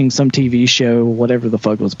watching some TV show, whatever the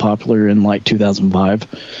fuck was popular in like 2005,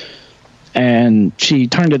 and she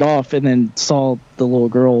turned it off and then saw the little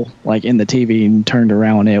girl like in the TV and turned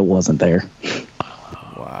around and it wasn't there.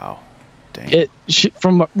 Wow. Damn.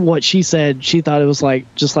 From what she said, she thought it was like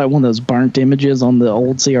just like one of those burnt images on the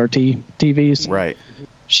old CRT TVs. Right.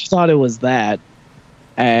 She thought it was that,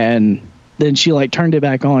 and then she like turned it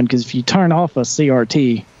back on, because if you turn off a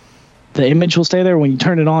CRT, the image will stay there. When you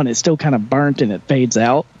turn it on, it's still kind of burnt and it fades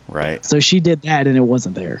out. Right. So she did that and it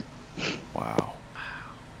wasn't there. Wow.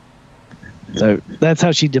 So that's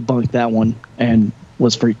how she debunked that one and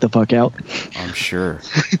was freaked the fuck out. I'm sure.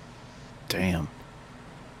 Damn.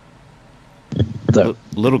 So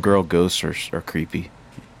Little girl ghosts are creepy.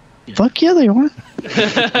 fuck yeah, they are.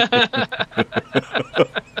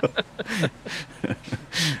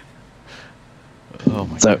 Oh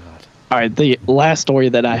my So- god. All right, the last story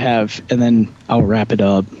that I have, and then I'll wrap it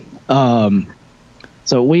up.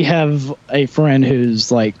 So we have a friend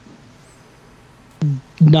who's like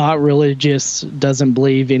not religious, doesn't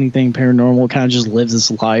believe anything paranormal, kind of just lives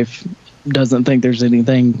his life, doesn't think there's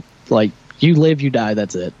anything, like, you live, you die,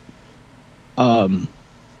 that's it.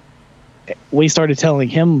 We started telling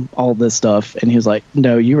him all this stuff, and he was like,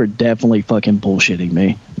 no, you are definitely fucking bullshitting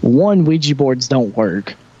me. 1, Ouija boards don't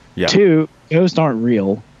work. Yeah. 2, ghosts aren't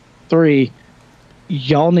real. 3,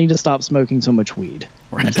 y'all need to stop smoking so much weed.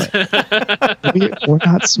 Right. We're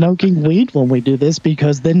not smoking weed when we do this,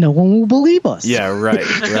 because then no one will believe us. Yeah, right.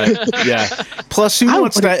 Yeah. Plus, who I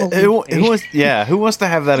wants to? wouldn't Who believe wants? Yeah, who wants to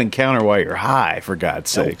have that encounter while you're high? For God's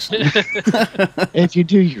sakes. If you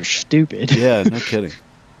do, you're stupid. Yeah, no kidding.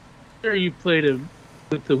 Sure, you played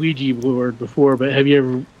with the Ouija board before, but have you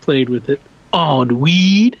ever played with it on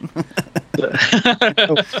weed?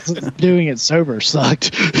 Doing it sober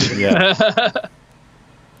sucked. Yeah.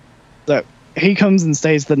 So he comes and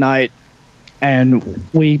stays the night, and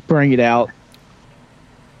we bring it out,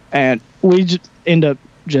 and we just end up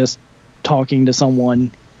just talking to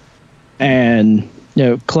someone and,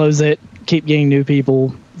 close it, keep getting new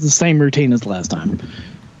people. It's the same routine as last time.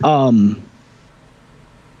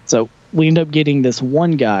 So we end up getting this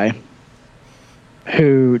one guy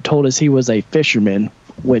who told us he was a fisherman,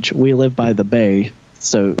 which we live by the bay.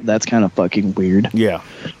 So that's kind of fucking weird. Yeah.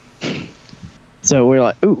 So we're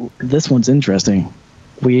like, ooh, this one's interesting.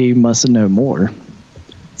 We must know more.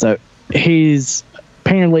 So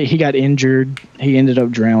apparently he got injured. He ended up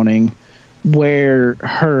drowning. Where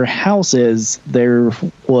her house is, there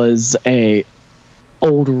was a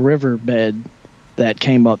old riverbed that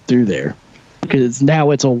came up through there. Because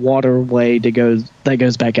now it's a waterway that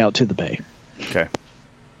goes back out to the bay. Okay.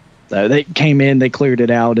 So they came in, they cleared it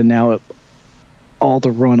out, and now all the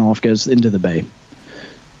runoff goes into the bay.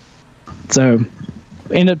 So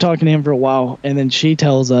we end up talking to him for a while, and then she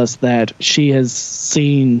tells us that she has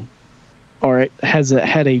seen or has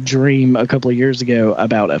had a dream a couple of years ago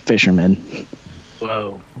about a fisherman.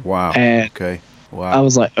 Whoa. Wow. And okay. Wow. I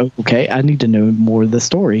was like, okay, I need to know more of the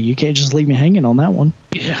story. You can't just leave me hanging on that one.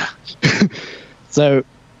 Yeah. So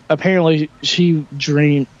apparently she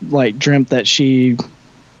dreamt that she,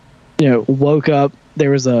 woke up. There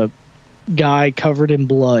was a guy covered in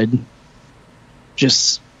blood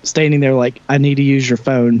just standing there like, I need to use your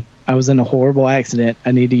phone. I was in a horrible accident.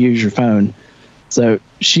 I need to use your phone. So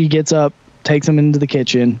she gets up, takes him into the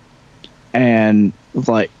kitchen, and was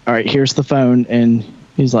like, all right, here's the phone. And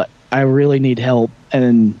he's like, I really need help.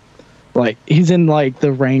 And he's in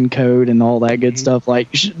the raincoat and all that good stuff.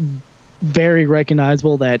 Very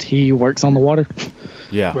recognizable that he works on the water.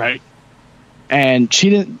 Yeah. Right. And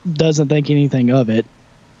she doesn't think anything of it.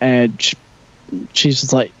 And she's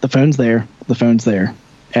just like, the phone's there. The phone's there.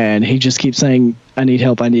 And he just keeps saying, I need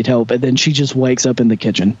help. I need help. And then she just wakes up in the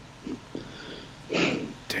kitchen.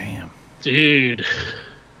 Damn. Dude.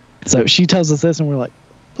 So she tells us this, and we're like,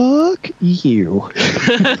 fuck you.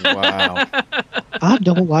 Wow. I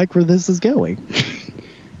don't like where this is going.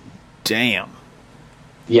 Damn.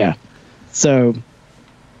 Yeah. So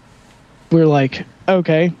we're like,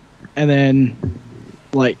 okay. And then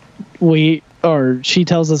she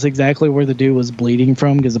tells us exactly where the dude was bleeding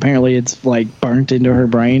from, because apparently it's burnt into her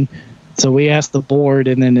brain. So we asked the board,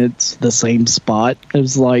 and then it's the same spot. It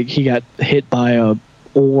was like he got hit by a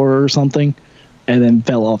oar or something and then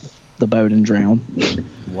fell off the boat and drowned.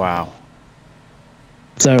 Wow.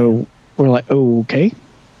 So we're like, oh, okay.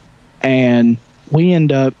 And we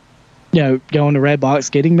end up, going to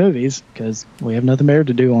Redbox, getting movies, because we have nothing better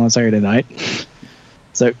to do on a Saturday night.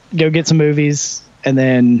 So go get some movies, and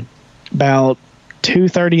then about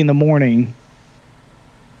 2:30 in the morning,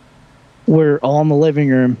 we're all in the living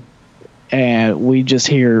room, and we just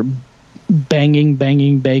hear banging,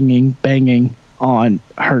 banging, banging, banging on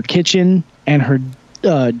her kitchen and her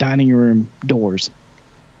dining room doors,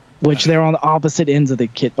 which they're on the opposite ends of the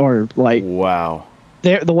wow.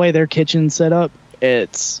 The way their kitchen's set up,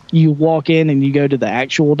 it's you walk in and you go to the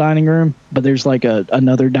actual dining room, but there's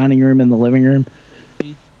another dining room in the living room.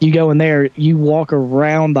 You go in there, you walk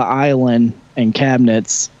around the island and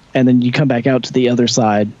cabinets, and then you come back out to the other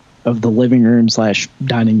side of the living room /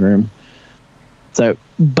 dining room. So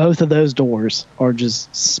both of those doors are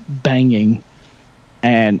just banging,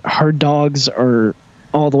 and her dogs are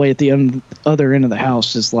all the way at the other end of the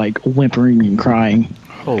house, just whimpering and crying.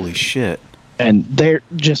 Holy shit. And they're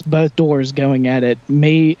just both doors going at it.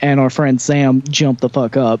 Me and our friend Sam jump the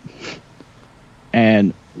fuck up,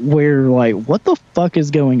 and we're like, what the fuck is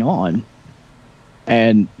going on?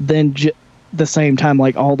 And then the same time,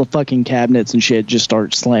 all the fucking cabinets and shit just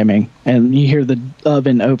start slamming, and you hear the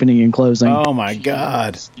oven opening and closing. Oh my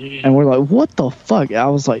god. And we're like, what the fuck? I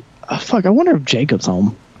was like, oh, fuck, I wonder if Jacob's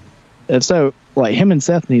home. And so him and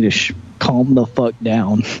Seth need to calm the fuck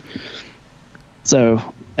down.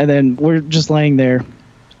 So, and then we're just laying there,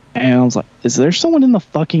 and I was like, is there someone in the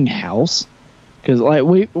fucking house? Because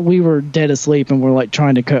we were dead asleep, and we're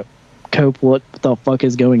trying to cope what the fuck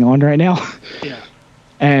is going on right now. Yeah.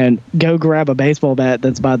 And go grab a baseball bat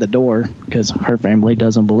that's by the door, because her family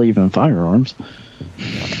doesn't believe in firearms.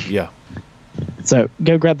 Yeah. So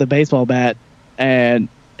go grab the baseball bat, and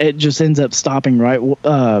it just ends up stopping right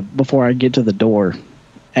before I get to the door.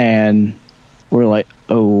 And we're like,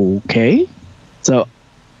 okay. So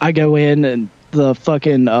I go in, and the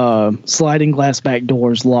fucking sliding glass back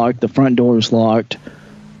door's locked. The front door's locked.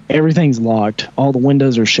 Everything's locked. All the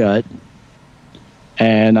windows are shut.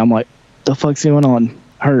 And I'm like, the fuck's going on?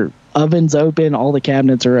 Her oven's open. All the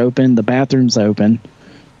cabinets are open. The bathroom's open.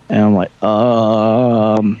 And I'm like,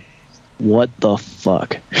 what the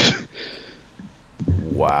fuck?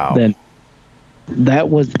 Wow. Then that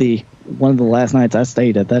was one of the last nights I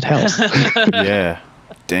stayed at that house. Yeah.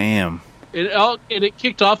 Damn. it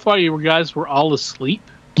kicked off while you guys were all asleep.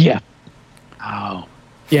 Yeah. Oh.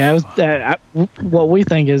 Yeah, it was that. What we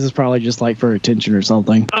think is probably just like for attention or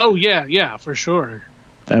something. Oh yeah, for sure.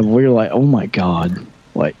 And we were like, oh my God.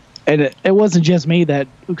 Like, and it wasn't just me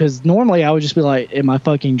because normally I would just be like, am I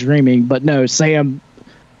fucking dreaming? But no, Sam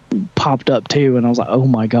popped up too. And I was like, oh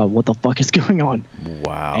my God, what the fuck is going on?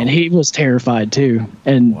 Wow. And he was terrified too.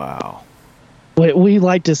 And wow. what we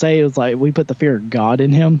like to say is like, we put the fear of God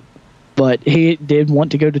in him. But he did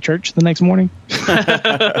want to go to church the next morning.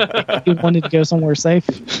 He wanted to go somewhere safe.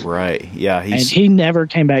 Right. Yeah. And he never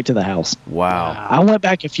came back to the house. Wow. I went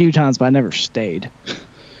back a few times, but I never stayed.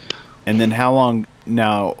 And then how long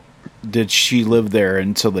now did she live there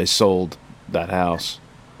until they sold that house?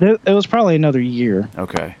 It was probably another year.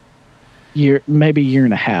 Okay. Maybe a year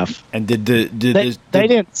and a half. And they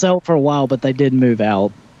didn't sell for a while, but they did move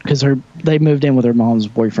out because they moved in with her mom's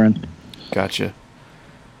boyfriend. Gotcha.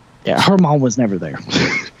 Yeah, her mom was never there.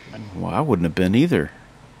 Well, I wouldn't have been either.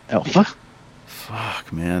 Oh, fuck.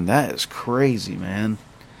 Fuck, man. That is crazy, man.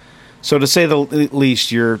 So to say the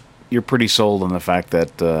least, you're pretty sold on the fact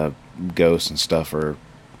that ghosts and stuff are...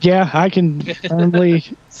 Yeah, I can firmly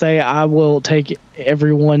say I will take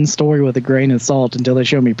everyone's story with a grain of salt until they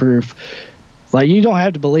show me proof. Like, you don't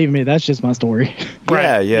have to believe me. That's just my story.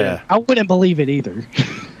 Yeah. I wouldn't believe it either.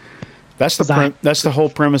 That's the whole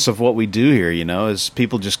premise of what we do here, is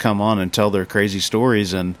people just come on and tell their crazy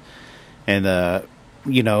stories and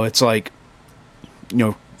it's like,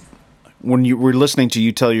 when you were listening to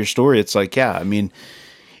you tell your story, it's like, yeah, I mean,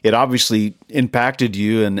 it obviously impacted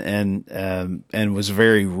you and was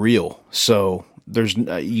very real. So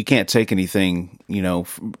you can't take anything, you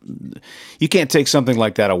can't take something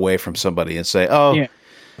like that away from somebody and say, oh,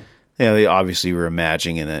 yeah, they obviously were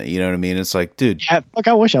imagining it. You know what I mean? It's like, dude. Yeah, fuck,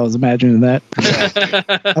 I wish I was imagining that.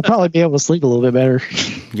 I'd probably be able to sleep a little bit better.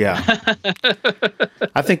 Yeah.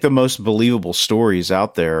 I think the most believable stories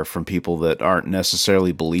out there are from people that aren't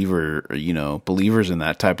necessarily believers in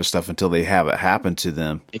that type of stuff until they have it happen to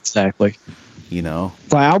them. Exactly. So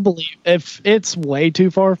I'll believe if it's way too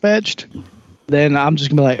far-fetched, then I'm just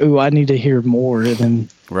gonna be like, ooh, I need to hear more and then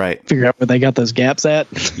figure out where they got those gaps at.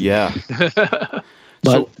 Yeah.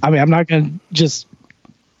 But I mean, I'm not going to just,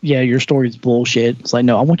 your story's bullshit. It's like,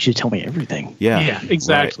 no, I want you to tell me everything. Yeah,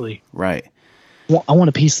 exactly. Right. Well, I want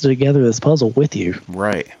to piece together this puzzle with you.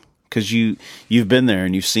 Right. Because you've been there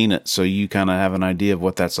and you've seen it, so you kind of have an idea of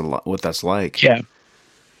what that's like. Yeah.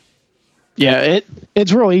 Yeah,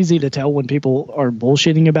 it's real easy to tell when people are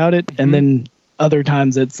bullshitting about it, and then other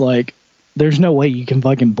times it's like, there's no way you can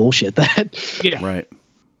fucking bullshit that. Yeah. Right.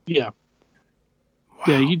 Yeah. Wow.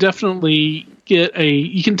 Yeah, you definitely get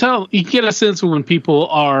you can get a sense of when people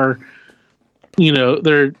are,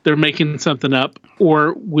 they're making something up,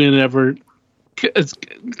 or whenever it's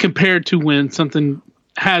compared to when something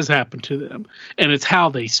has happened to them, and it's how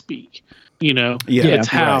they speak, it's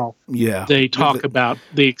how they talk about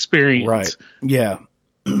the experience. Right. Yeah.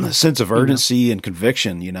 A sense of urgency and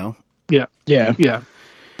conviction, Yeah. Yeah. Yeah.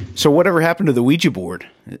 So whatever happened to the Ouija board?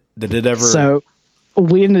 Did it ever... So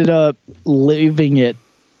we ended up leaving it.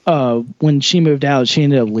 When she moved out, she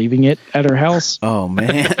ended up leaving it at her house. Oh,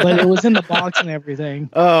 man. But it was in the box and everything.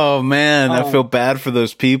 Oh, man. I feel bad for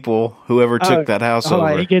those people, whoever took that house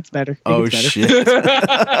over. It gets better. Shit.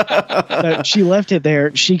 So she left it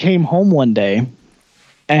there. She came home one day,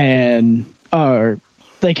 and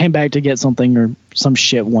they came back to get something or some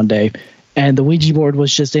shit one day, and the Ouija board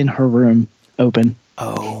was just in her room, open.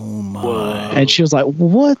 Oh, my. And she was like,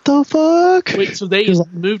 what the fuck? Wait, so they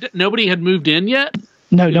moved? Nobody had moved in yet?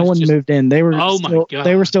 No one moved in. They were my God.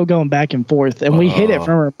 They were still going back and forth, and we hid it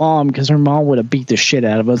from her mom because her mom would have beat the shit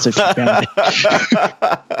out of us if she found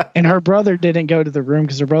it. And her brother didn't go to the room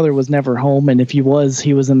because her brother was never home, and if he was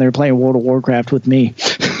in there playing World of Warcraft with me.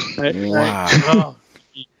 Wow.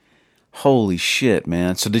 Holy shit,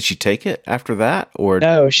 man. So did she take it after that? Or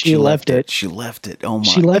no, she left it. She left it. Oh, my.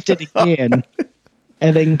 She left it again,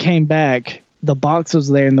 and then came back. The box was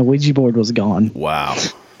there, and the Ouija board was gone. Wow.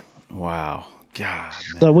 God,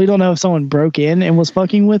 man. So we don't know if someone broke in and was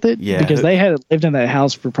fucking with it. Yeah. Because they had lived in that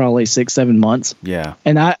house for probably 6-7 months. Yeah.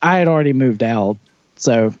 And I had already moved out.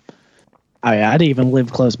 So I didn't even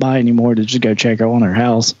live close by anymore to just go check on her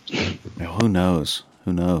house. Now, who knows?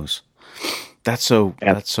 That's so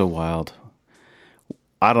wild.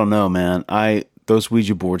 I don't know, man. Those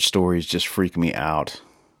Ouija board stories just freak me out.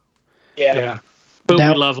 Yeah. But we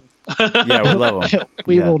love them. Yeah, we love them.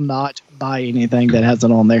 We will not buy anything that has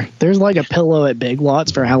it on there. There's like a pillow at Big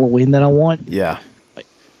Lots for Halloween that I want. Yeah.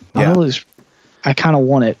 I kind of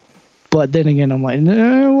want it. But then again, I'm like,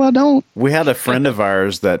 no, I don't. We had a friend of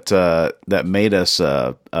ours that made us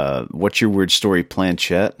what's your weird story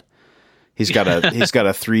planchette. He's got a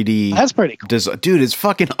 3D. That's pretty cool. Dude, it's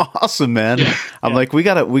fucking awesome, man. I'm like, we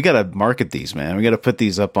gotta market these, man. We gotta put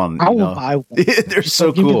these up on. I will buy one. They're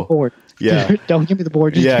so Give me the cool. board. Yeah. Don't give me the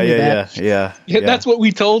board. Just give me that. Yeah. That's what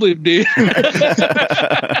we told him, dude.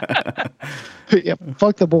 Yeah,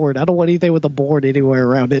 fuck the board. I don't want anything with the board anywhere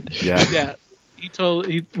around it. Yeah. Yeah.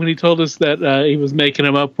 When he told us that he was making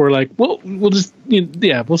them up, we're like, well, we'll just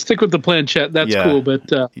we'll stick with the planchette. That's Yeah. cool,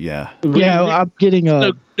 but Yeah. I'm getting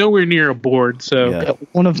nowhere near a board. So Yeah.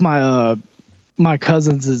 one of my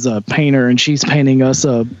cousins is a painter, and she's painting us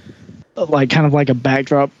a kind of like a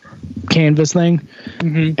backdrop canvas thing.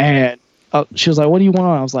 Mhm. And she was like, "What do you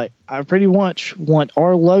want?" I was like, "I pretty much want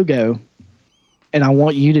our logo, and I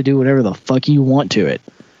want you to do whatever the fuck you want to it."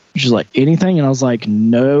 She's like, "Anything?" And I was like,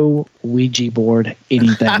 "No Ouija board,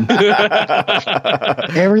 anything.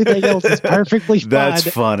 Everything else is perfectly fine." That's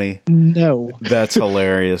funny. No. That's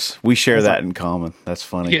hilarious. We share that in common. That's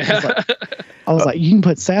funny. yeah, I was like, you can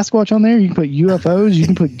put Sasquatch on there, you can put UFOs, you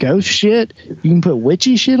can put ghost shit, you can put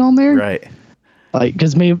witchy shit on there. Right. Like,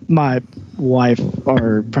 because me and my wife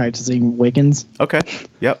are practicing Wiccans. Okay.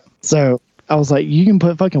 Yep. So I was like, you can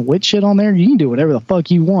put fucking witch shit on there, you can do whatever the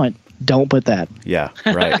fuck you want. Don't put that. Yeah.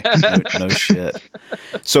 Right. No shit.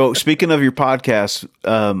 So speaking of your podcast,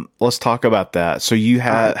 let's talk about that. So you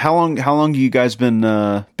had how long you guys been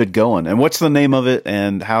going, and what's the name of it,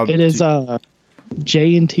 and how It is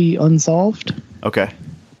J&T Unsolved. Okay.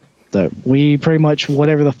 So we pretty much,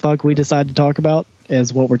 whatever the fuck we decide to talk about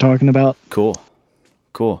is what we're talking about. Cool.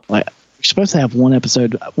 Like, we're supposed to have one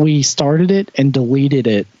episode. We started it and deleted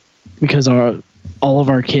it because all of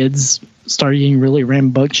our kids started getting really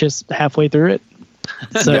rambunctious halfway through it.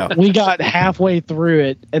 So Yeah. we got halfway through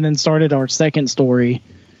it and then started our second story,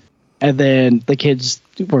 and then the kids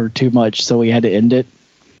were too much, so we had to end it.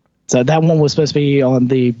 So that one was supposed to be on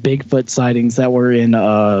the Bigfoot sightings that were in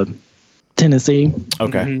Tennessee.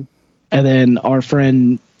 Okay. Mhm. And then our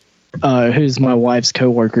friend, who's my wife's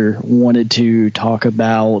coworker, wanted to talk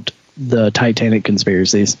about the Titanic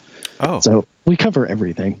conspiracies. Oh. So we cover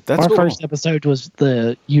everything. That's Our cool. first episode was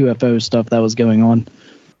the UFO stuff that was going on.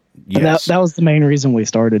 And yes. that was the main reason we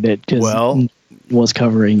started it, because was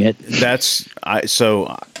covering it.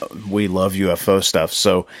 We love UFO stuff.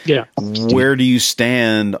 So yeah. where do you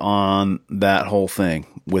stand on that whole thing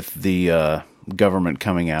with the government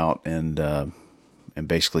coming out and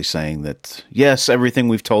basically saying that, yes, everything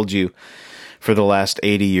we've told you for the last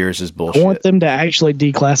 80 years is bullshit? I want them to actually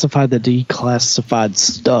declassify the declassified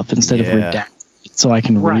stuff instead of Yeah. redact it, so I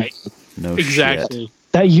can read. Right. No Exactly. shit.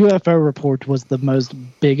 That UFO report was the most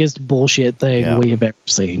biggest bullshit thing Yeah. we have ever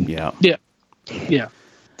seen. Yeah. Yeah. Yeah.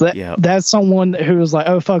 Yeah. That's someone who was like,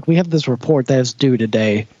 "Oh fuck, we have this report that's due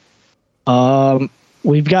today.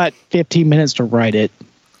 We've got 15 minutes to write it.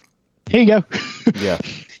 Here you go." Yeah.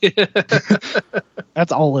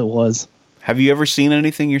 That's all it was. Have you ever seen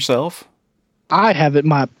anything yourself? I haven't.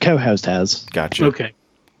 My co-host has. Gotcha. Okay.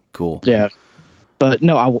 Cool. Yeah, but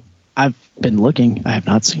no, I've been looking. I have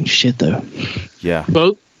not seen shit though. Yeah.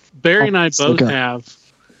 Both Barry and I Let's both look up.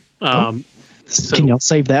 have. So, Can y'all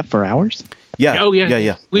save that for hours? Yeah. oh yeah.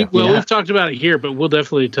 Yeah. We've talked about it here, but we'll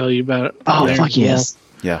definitely tell you about it. Oh there fuck as well. yes.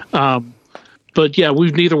 Yeah. But yeah,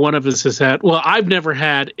 neither one of us has had. Well, I've never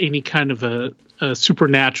had any kind of a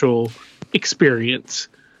supernatural experience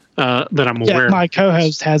that I'm Yeah, aware my of.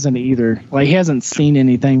 co-host hasn't either. Like, he hasn't seen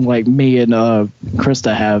anything like me and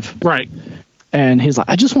Krista have. Right. And he's like,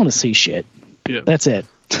 I just want to see shit. Yeah. That's it.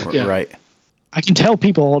 Yeah. Right. I can tell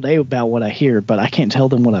people all day about what I hear, but I can't tell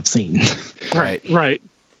them what I've seen. Right. Right.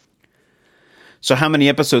 So how many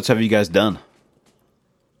episodes have you guys done?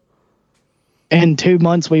 In 2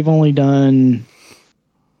 months, we've only done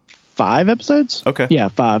 5 episodes. Okay. Yeah,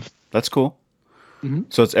 5. That's cool. Mhm.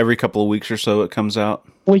 So it's every couple of weeks or so it comes out?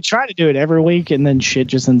 We try to do it every week, and then shit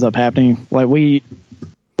just ends up happening. Like, we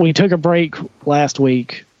took a break last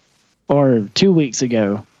week, or 2 weeks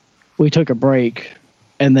ago. We took a break,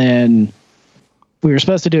 and then we were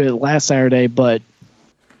supposed to do it last Saturday, but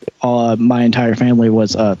my entire family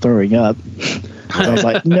was throwing up. So I was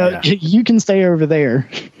like, no, Yeah. you can stay over there,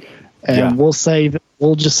 and Yeah.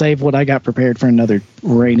 we'll just save what I got prepared for another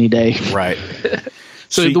rainy day. Right.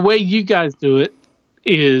 So the way you guys do it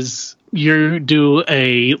is you do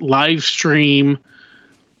a live stream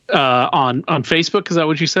on Facebook. Is that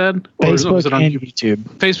what you said? Or was Facebook it on and YouTube.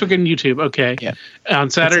 Facebook and YouTube. Okay. Yeah. On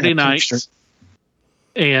Saturday That's nights. extra.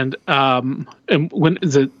 And when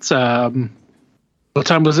is it? What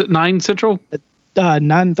time was it? 9 Central.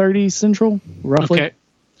 9:30 Central, roughly. Okay.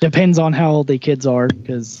 Depends on how old the kids are,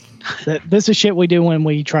 because this is shit we do when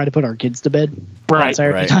we try to put our kids to bed on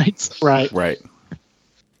Saturday nights. Right.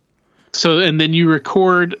 So, and then you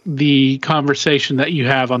record the conversation that you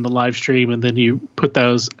have on the live stream, and then you put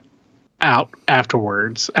those out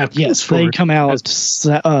afterwards. Yes, they come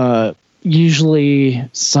out usually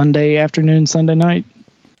Sunday afternoon, Sunday night.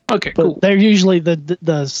 Okay, but cool. They're usually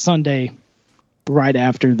the Sunday right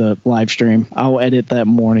after the live stream. I'll edit that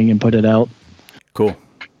morning and put it out. Cool.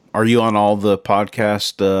 Are you on all the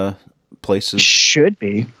podcast places? Should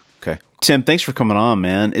be. Okay. Tim, thanks for coming on,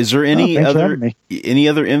 man. Is there any other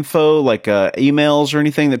info, like emails or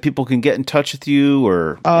anything that people can get in touch with you,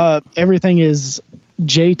 or everything is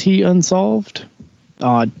JT Unsolved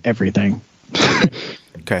on everything.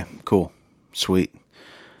 Okay, cool. Sweet.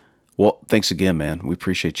 Well, thanks again, man. We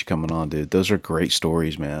appreciate you coming on, dude. Those are great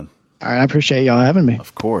stories, man. All right, I appreciate y'all having me.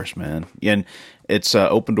 Of course, man. And it's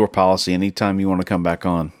open door policy. Anytime you want to come back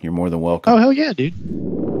on, you're more than welcome. Oh, hell yeah, dude.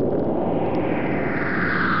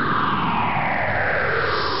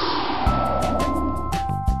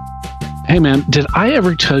 Hey man, did I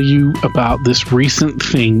ever tell you about this recent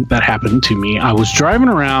thing that happened to me? I was driving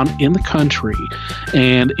around in the country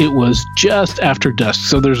and it was just after dusk.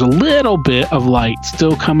 So there's a little bit of light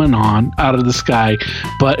still coming on out of the sky,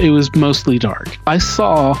 but it was mostly dark. I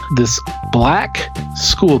saw this black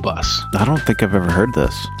school bus. I don't think I've ever heard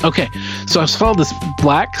this. Okay, so I saw this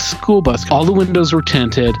black school bus. All the windows were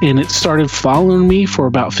tinted and it started following me for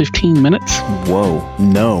about 15 minutes. Whoa,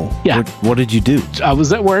 no. Yeah. What did you do? I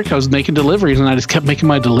was at work. I was making deliveries and I just kept making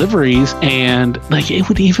my deliveries, and like it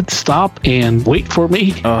would even stop and wait for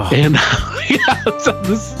me. And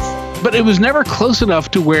but it was never close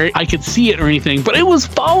enough to where I could see it or anything, but it was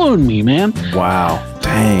following me, man. Wow.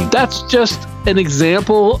 Dang. That's just an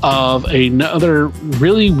example of another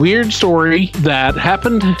really weird story that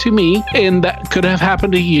happened to me and that could have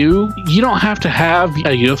happened to you. You don't have to have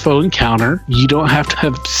a UFO encounter. You don't have to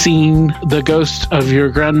have seen the ghost of your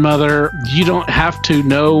grandmother. You don't have to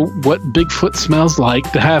know what Bigfoot smells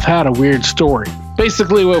like to have had a weird story.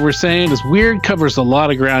 Basically, what we're saying is weird covers a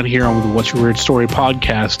lot of ground here on the What's Your Weird Story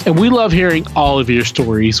podcast. And we love hearing all of your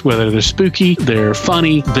stories, whether they're spooky, they're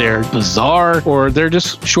funny, they're bizarre, or they're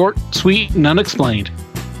just short, sweet, and unexplained.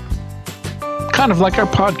 Kind of like our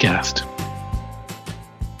podcast.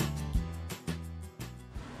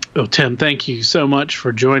 Oh, Tim, thank you so much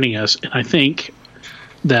for joining us. And I think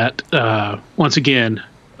that, once again,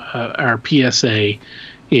 our PSA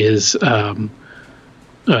is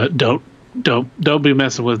don't be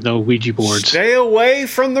messing with no Ouija boards. Stay away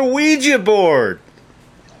from the Ouija board.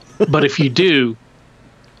 But if you do,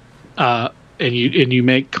 and you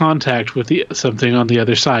make contact with something on the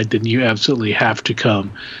other side, then you absolutely have to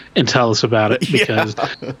come and tell us about it, because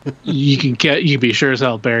you can be sure as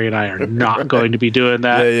hell Barry and I are not going to be doing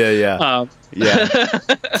that. Yeah.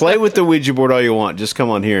 Play with the Ouija board all you want. Just come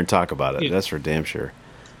on here and talk about it. Yeah. That's for damn sure.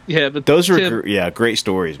 Yeah, but those were great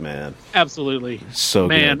stories, man. Absolutely, so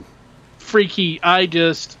man. Good. Freaky. I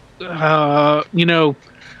just,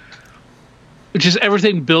 just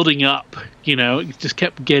everything building up, it just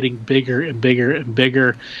kept getting bigger and bigger and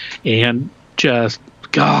bigger, and just,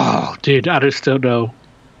 dude, I just don't know.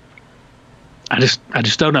 I just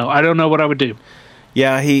don't know. I don't know what I would do.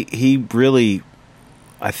 Yeah, he really,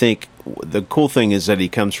 I think the cool thing is that he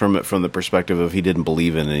comes from it from the perspective of he didn't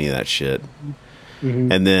believe in any of that shit. Mm-hmm.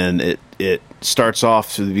 And then it starts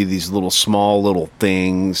off to be these small little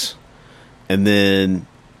things. And then,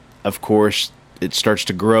 of course, it starts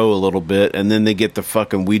to grow a little bit, and then they get the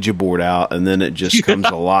fucking Ouija board out, and then it just comes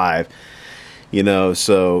alive.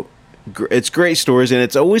 So it's great stories, and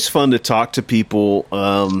it's always fun to talk to people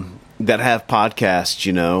that have podcasts,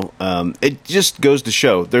 It just goes to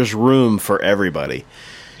show there's room for everybody,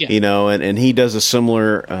 and he does a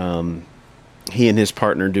similar... he and his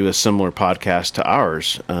partner do a similar podcast to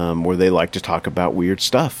ours, where they like to talk about weird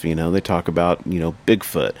stuff. They talk about,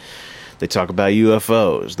 Bigfoot. They talk about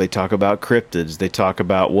UFOs. They talk about cryptids. They talk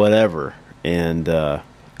about whatever. And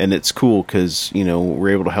it's cool because, we're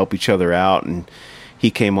able to help each other out. And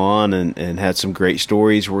he came on and had some great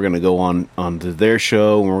stories. We're going to go on to their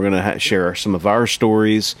show, and we're going to share some of our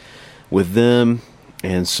stories with them.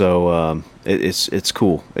 And so it's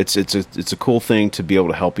cool. It's a cool thing to be able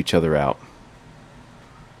to help each other out.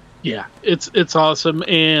 Yeah, it's awesome.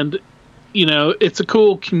 And, it's a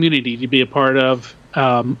cool community to be a part of.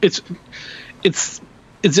 Is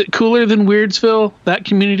it cooler than Weirdsville, that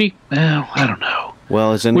community? Well, I don't know.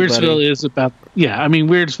 Well, Weirdsville is about,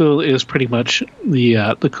 Weirdsville is pretty much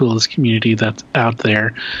the coolest community that's out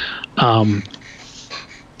there.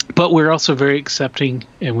 But we're also very accepting,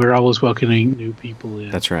 and we're always welcoming new people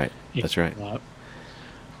in. That's right. That's right.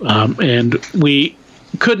 And we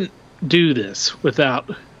couldn't do this without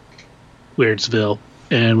Weirdsville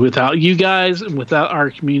and without you guys and without our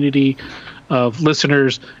community of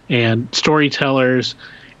listeners and storytellers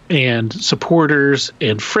and supporters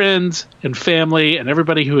and friends and family and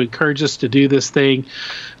everybody who encouraged us to do this thing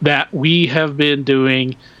that we have been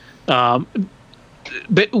doing. 3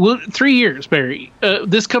 years, Barry.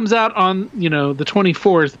 This comes out on the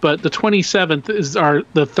 24th, but the 27th is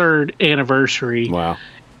the third anniversary. Wow!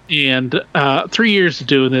 And 3 years of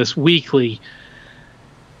doing this weekly.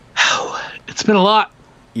 It's been a lot.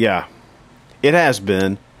 Yeah, it has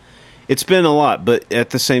been. It's been a lot, but at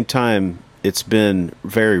the same time, it's been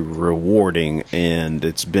very rewarding, and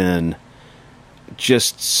it's been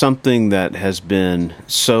just something that has been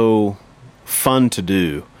so fun to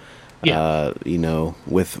do. Yeah.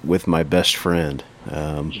 With my best friend.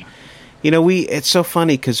 It's so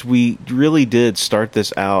funny because we really did start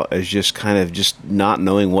this out as just kind of just not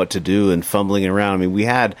knowing what to do and fumbling around. I mean, we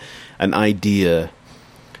had an idea.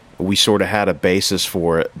 We sort of had a basis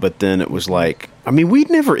for it, but then it was like, we'd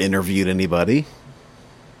never interviewed anybody.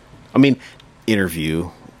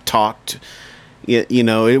 Talked.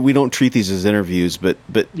 We don't treat these as interviews, but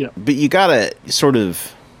you gotta sort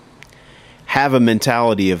of have a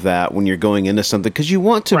mentality of that when you're going into something, because you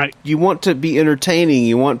want to be entertaining,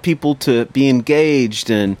 you want people to be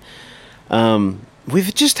engaged, and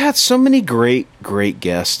we've just had so many great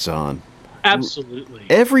guests on. Absolutely.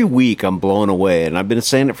 Every week I'm blown away, and I've been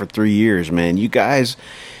saying it for 3 years, man. You guys,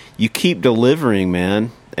 you keep delivering,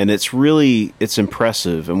 man, and it's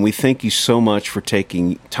impressive, and we thank you so much for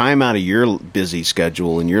taking time out of your busy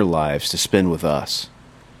schedule and your lives to spend with us.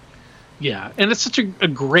 Yeah, and it's such a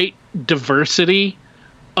great diversity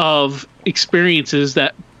of experiences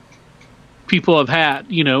that people have had.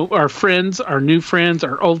 Our friends, our new friends,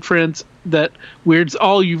 our old friends, that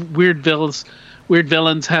all you weird villains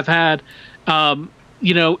have had.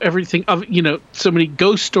 Everything of so many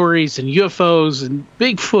ghost stories and UFOs and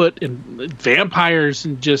Bigfoot and vampires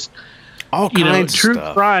and just all kinds of true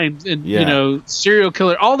stuff. Crimes and serial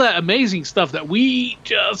killer, all that amazing stuff that we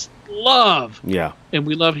just love. Yeah, and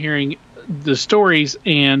we love hearing the stories,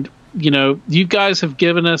 and you guys have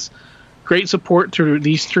given us great support through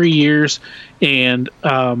these 3 years, and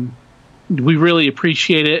we really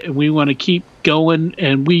appreciate it, and we want to keep going,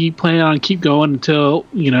 and we plan on keep going until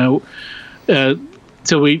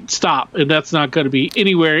till we stop, and that's not going to be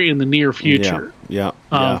anywhere in the near future. Yeah.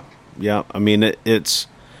 It's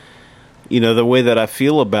the way that I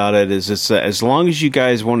feel about it is it's as long as you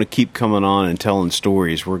guys want to keep coming on and telling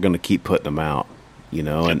stories, we're going to keep putting them out.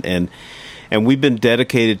 And we've been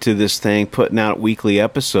dedicated to this thing, putting out weekly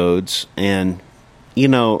episodes, and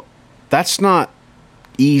that's not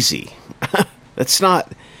easy. That's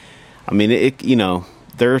not.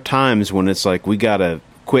 There are times when it's like we gotta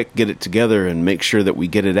quick get it together and make sure that we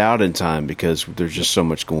get it out in time because there's just so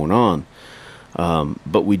much going on.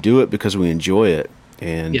 But we do it because we enjoy it,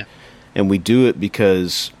 and we do it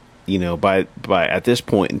because by at this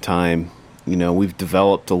point in time, we've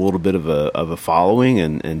developed a little bit of a following,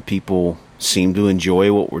 and people seem to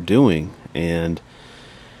enjoy what we're doing, and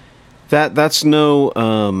that's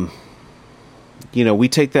no. We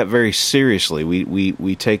take that very seriously.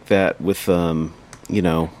 We take that with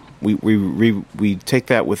we take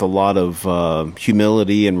that with a lot of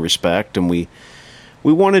humility and respect, and we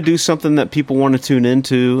want to do something that people want to tune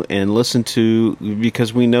into and listen to,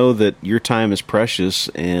 because we know that your time is precious.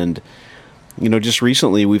 And just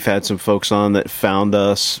recently we've had some folks on that found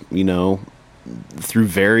us through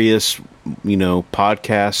various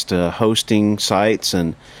podcast hosting sites,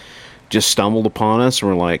 and just stumbled upon us,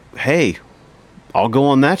 and we're like, hey, I'll go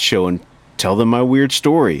on that show and tell them my weird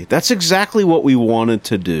story. That's exactly what we wanted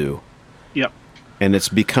to do. Yep. And it's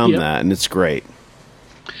become that, and it's great.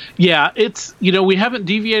 Yeah, it's we haven't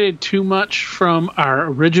deviated too much from our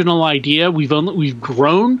original idea. We've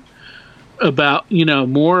grown about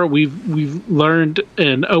more. We've learned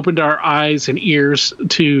and opened our eyes and ears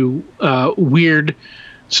to weird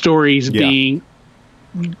stories being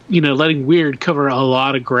letting weird cover a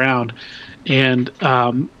lot of ground, and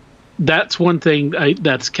that's one thing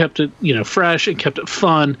that's kept it fresh and kept it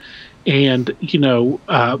fun, and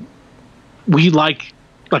we like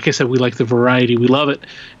I said, we like the variety. We love it,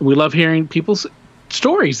 and we love hearing people's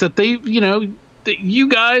stories that they that you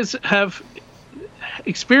guys have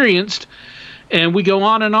experienced, and we go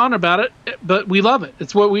on and on about it, but we love it.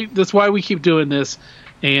 That's why we keep doing this,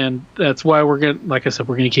 and that's why we're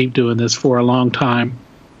gonna keep doing this for a long time.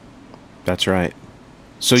 That's right.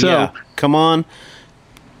 So yeah, come on.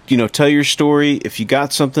 tell your story. If you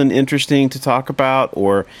got something interesting to talk about,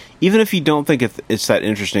 or even if you don't think it's that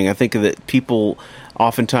interesting, I think that people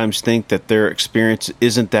oftentimes think that their experience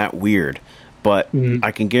isn't that weird. But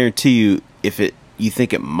I can guarantee you, if you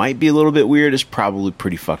think it might be a little bit weird, it's probably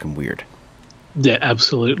pretty fucking weird. Yeah,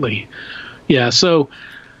 absolutely. Yeah, so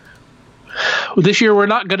this year we're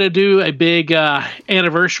not going to do a big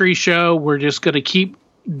anniversary show. We're just going to keep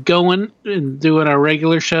going and doing our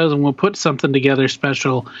regular shows, and we'll put something together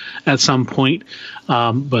special at some point.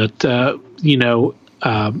 We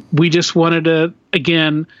just wanted to,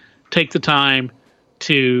 again, take the time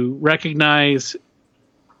to recognize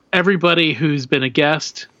everybody who's been a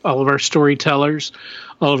guest, all of our storytellers,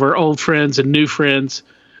 all of our old friends and new friends,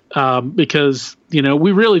 because,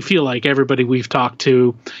 we really feel like everybody we've talked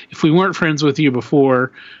to, if we weren't friends with you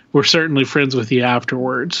before, we're certainly friends with you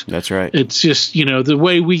afterwards. That's right. It's just, the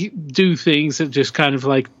way we do things, it just kind of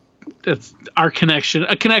like, that's our connection.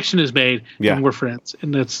 A connection is made, and we're friends.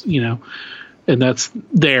 And that's, and that's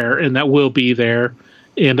there, and that will be there.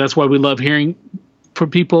 And that's why we love hearing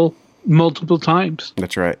from people multiple times.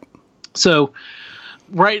 That's right. So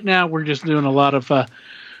right now we're just doing a lot of,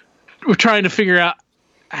 we're trying to figure out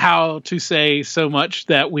how to say so much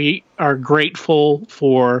that we are grateful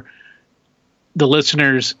for the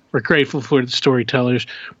listeners. We're grateful for the storytellers.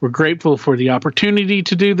 We're grateful for the opportunity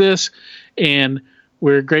to do this. And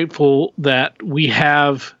we're grateful that we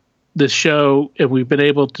have this show and we've been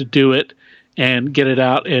able to do it and get it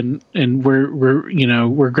out. And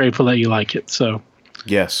we're grateful that you like it. So,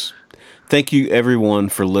 yes. Thank you everyone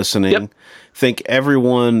for listening. Yep. Thank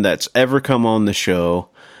everyone that's ever come on the show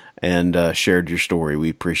and shared your story. We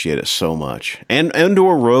appreciate it so much. And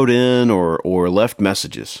or wrote in or left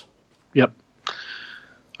messages. Yep.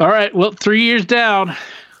 All right. Well, 3 years down,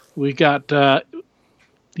 we got,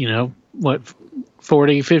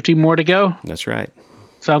 40, 50 more to go. That's right.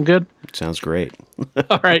 Sound good? Sounds great.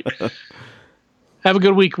 All right. Have a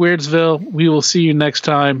good week, Weirdsville. We will see you next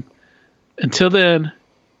time. Until then,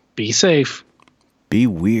 be safe. Be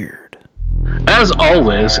weird. As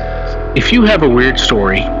always, if you have a weird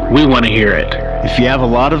story, we want to hear it. If you have a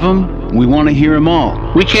lot of them, we want to hear them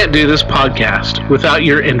all. We can't do this podcast without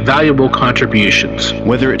your invaluable contributions.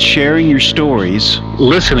 Whether it's sharing your stories,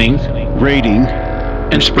 listening, rating,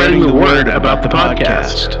 and spreading the word about the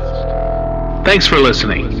podcast. Thanks for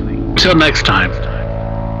listening. Till next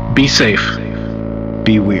time, be safe.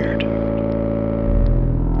 Be weird.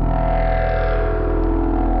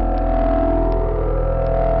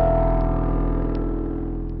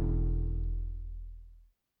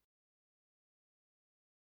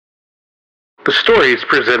 The stories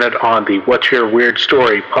presented on the What's Your Weird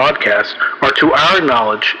Story podcast are, to our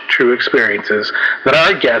knowledge, true experiences that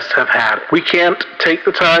our guests have had. We can't take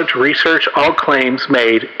the time to research all claims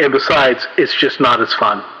made, and besides, it's just not as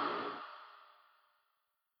fun.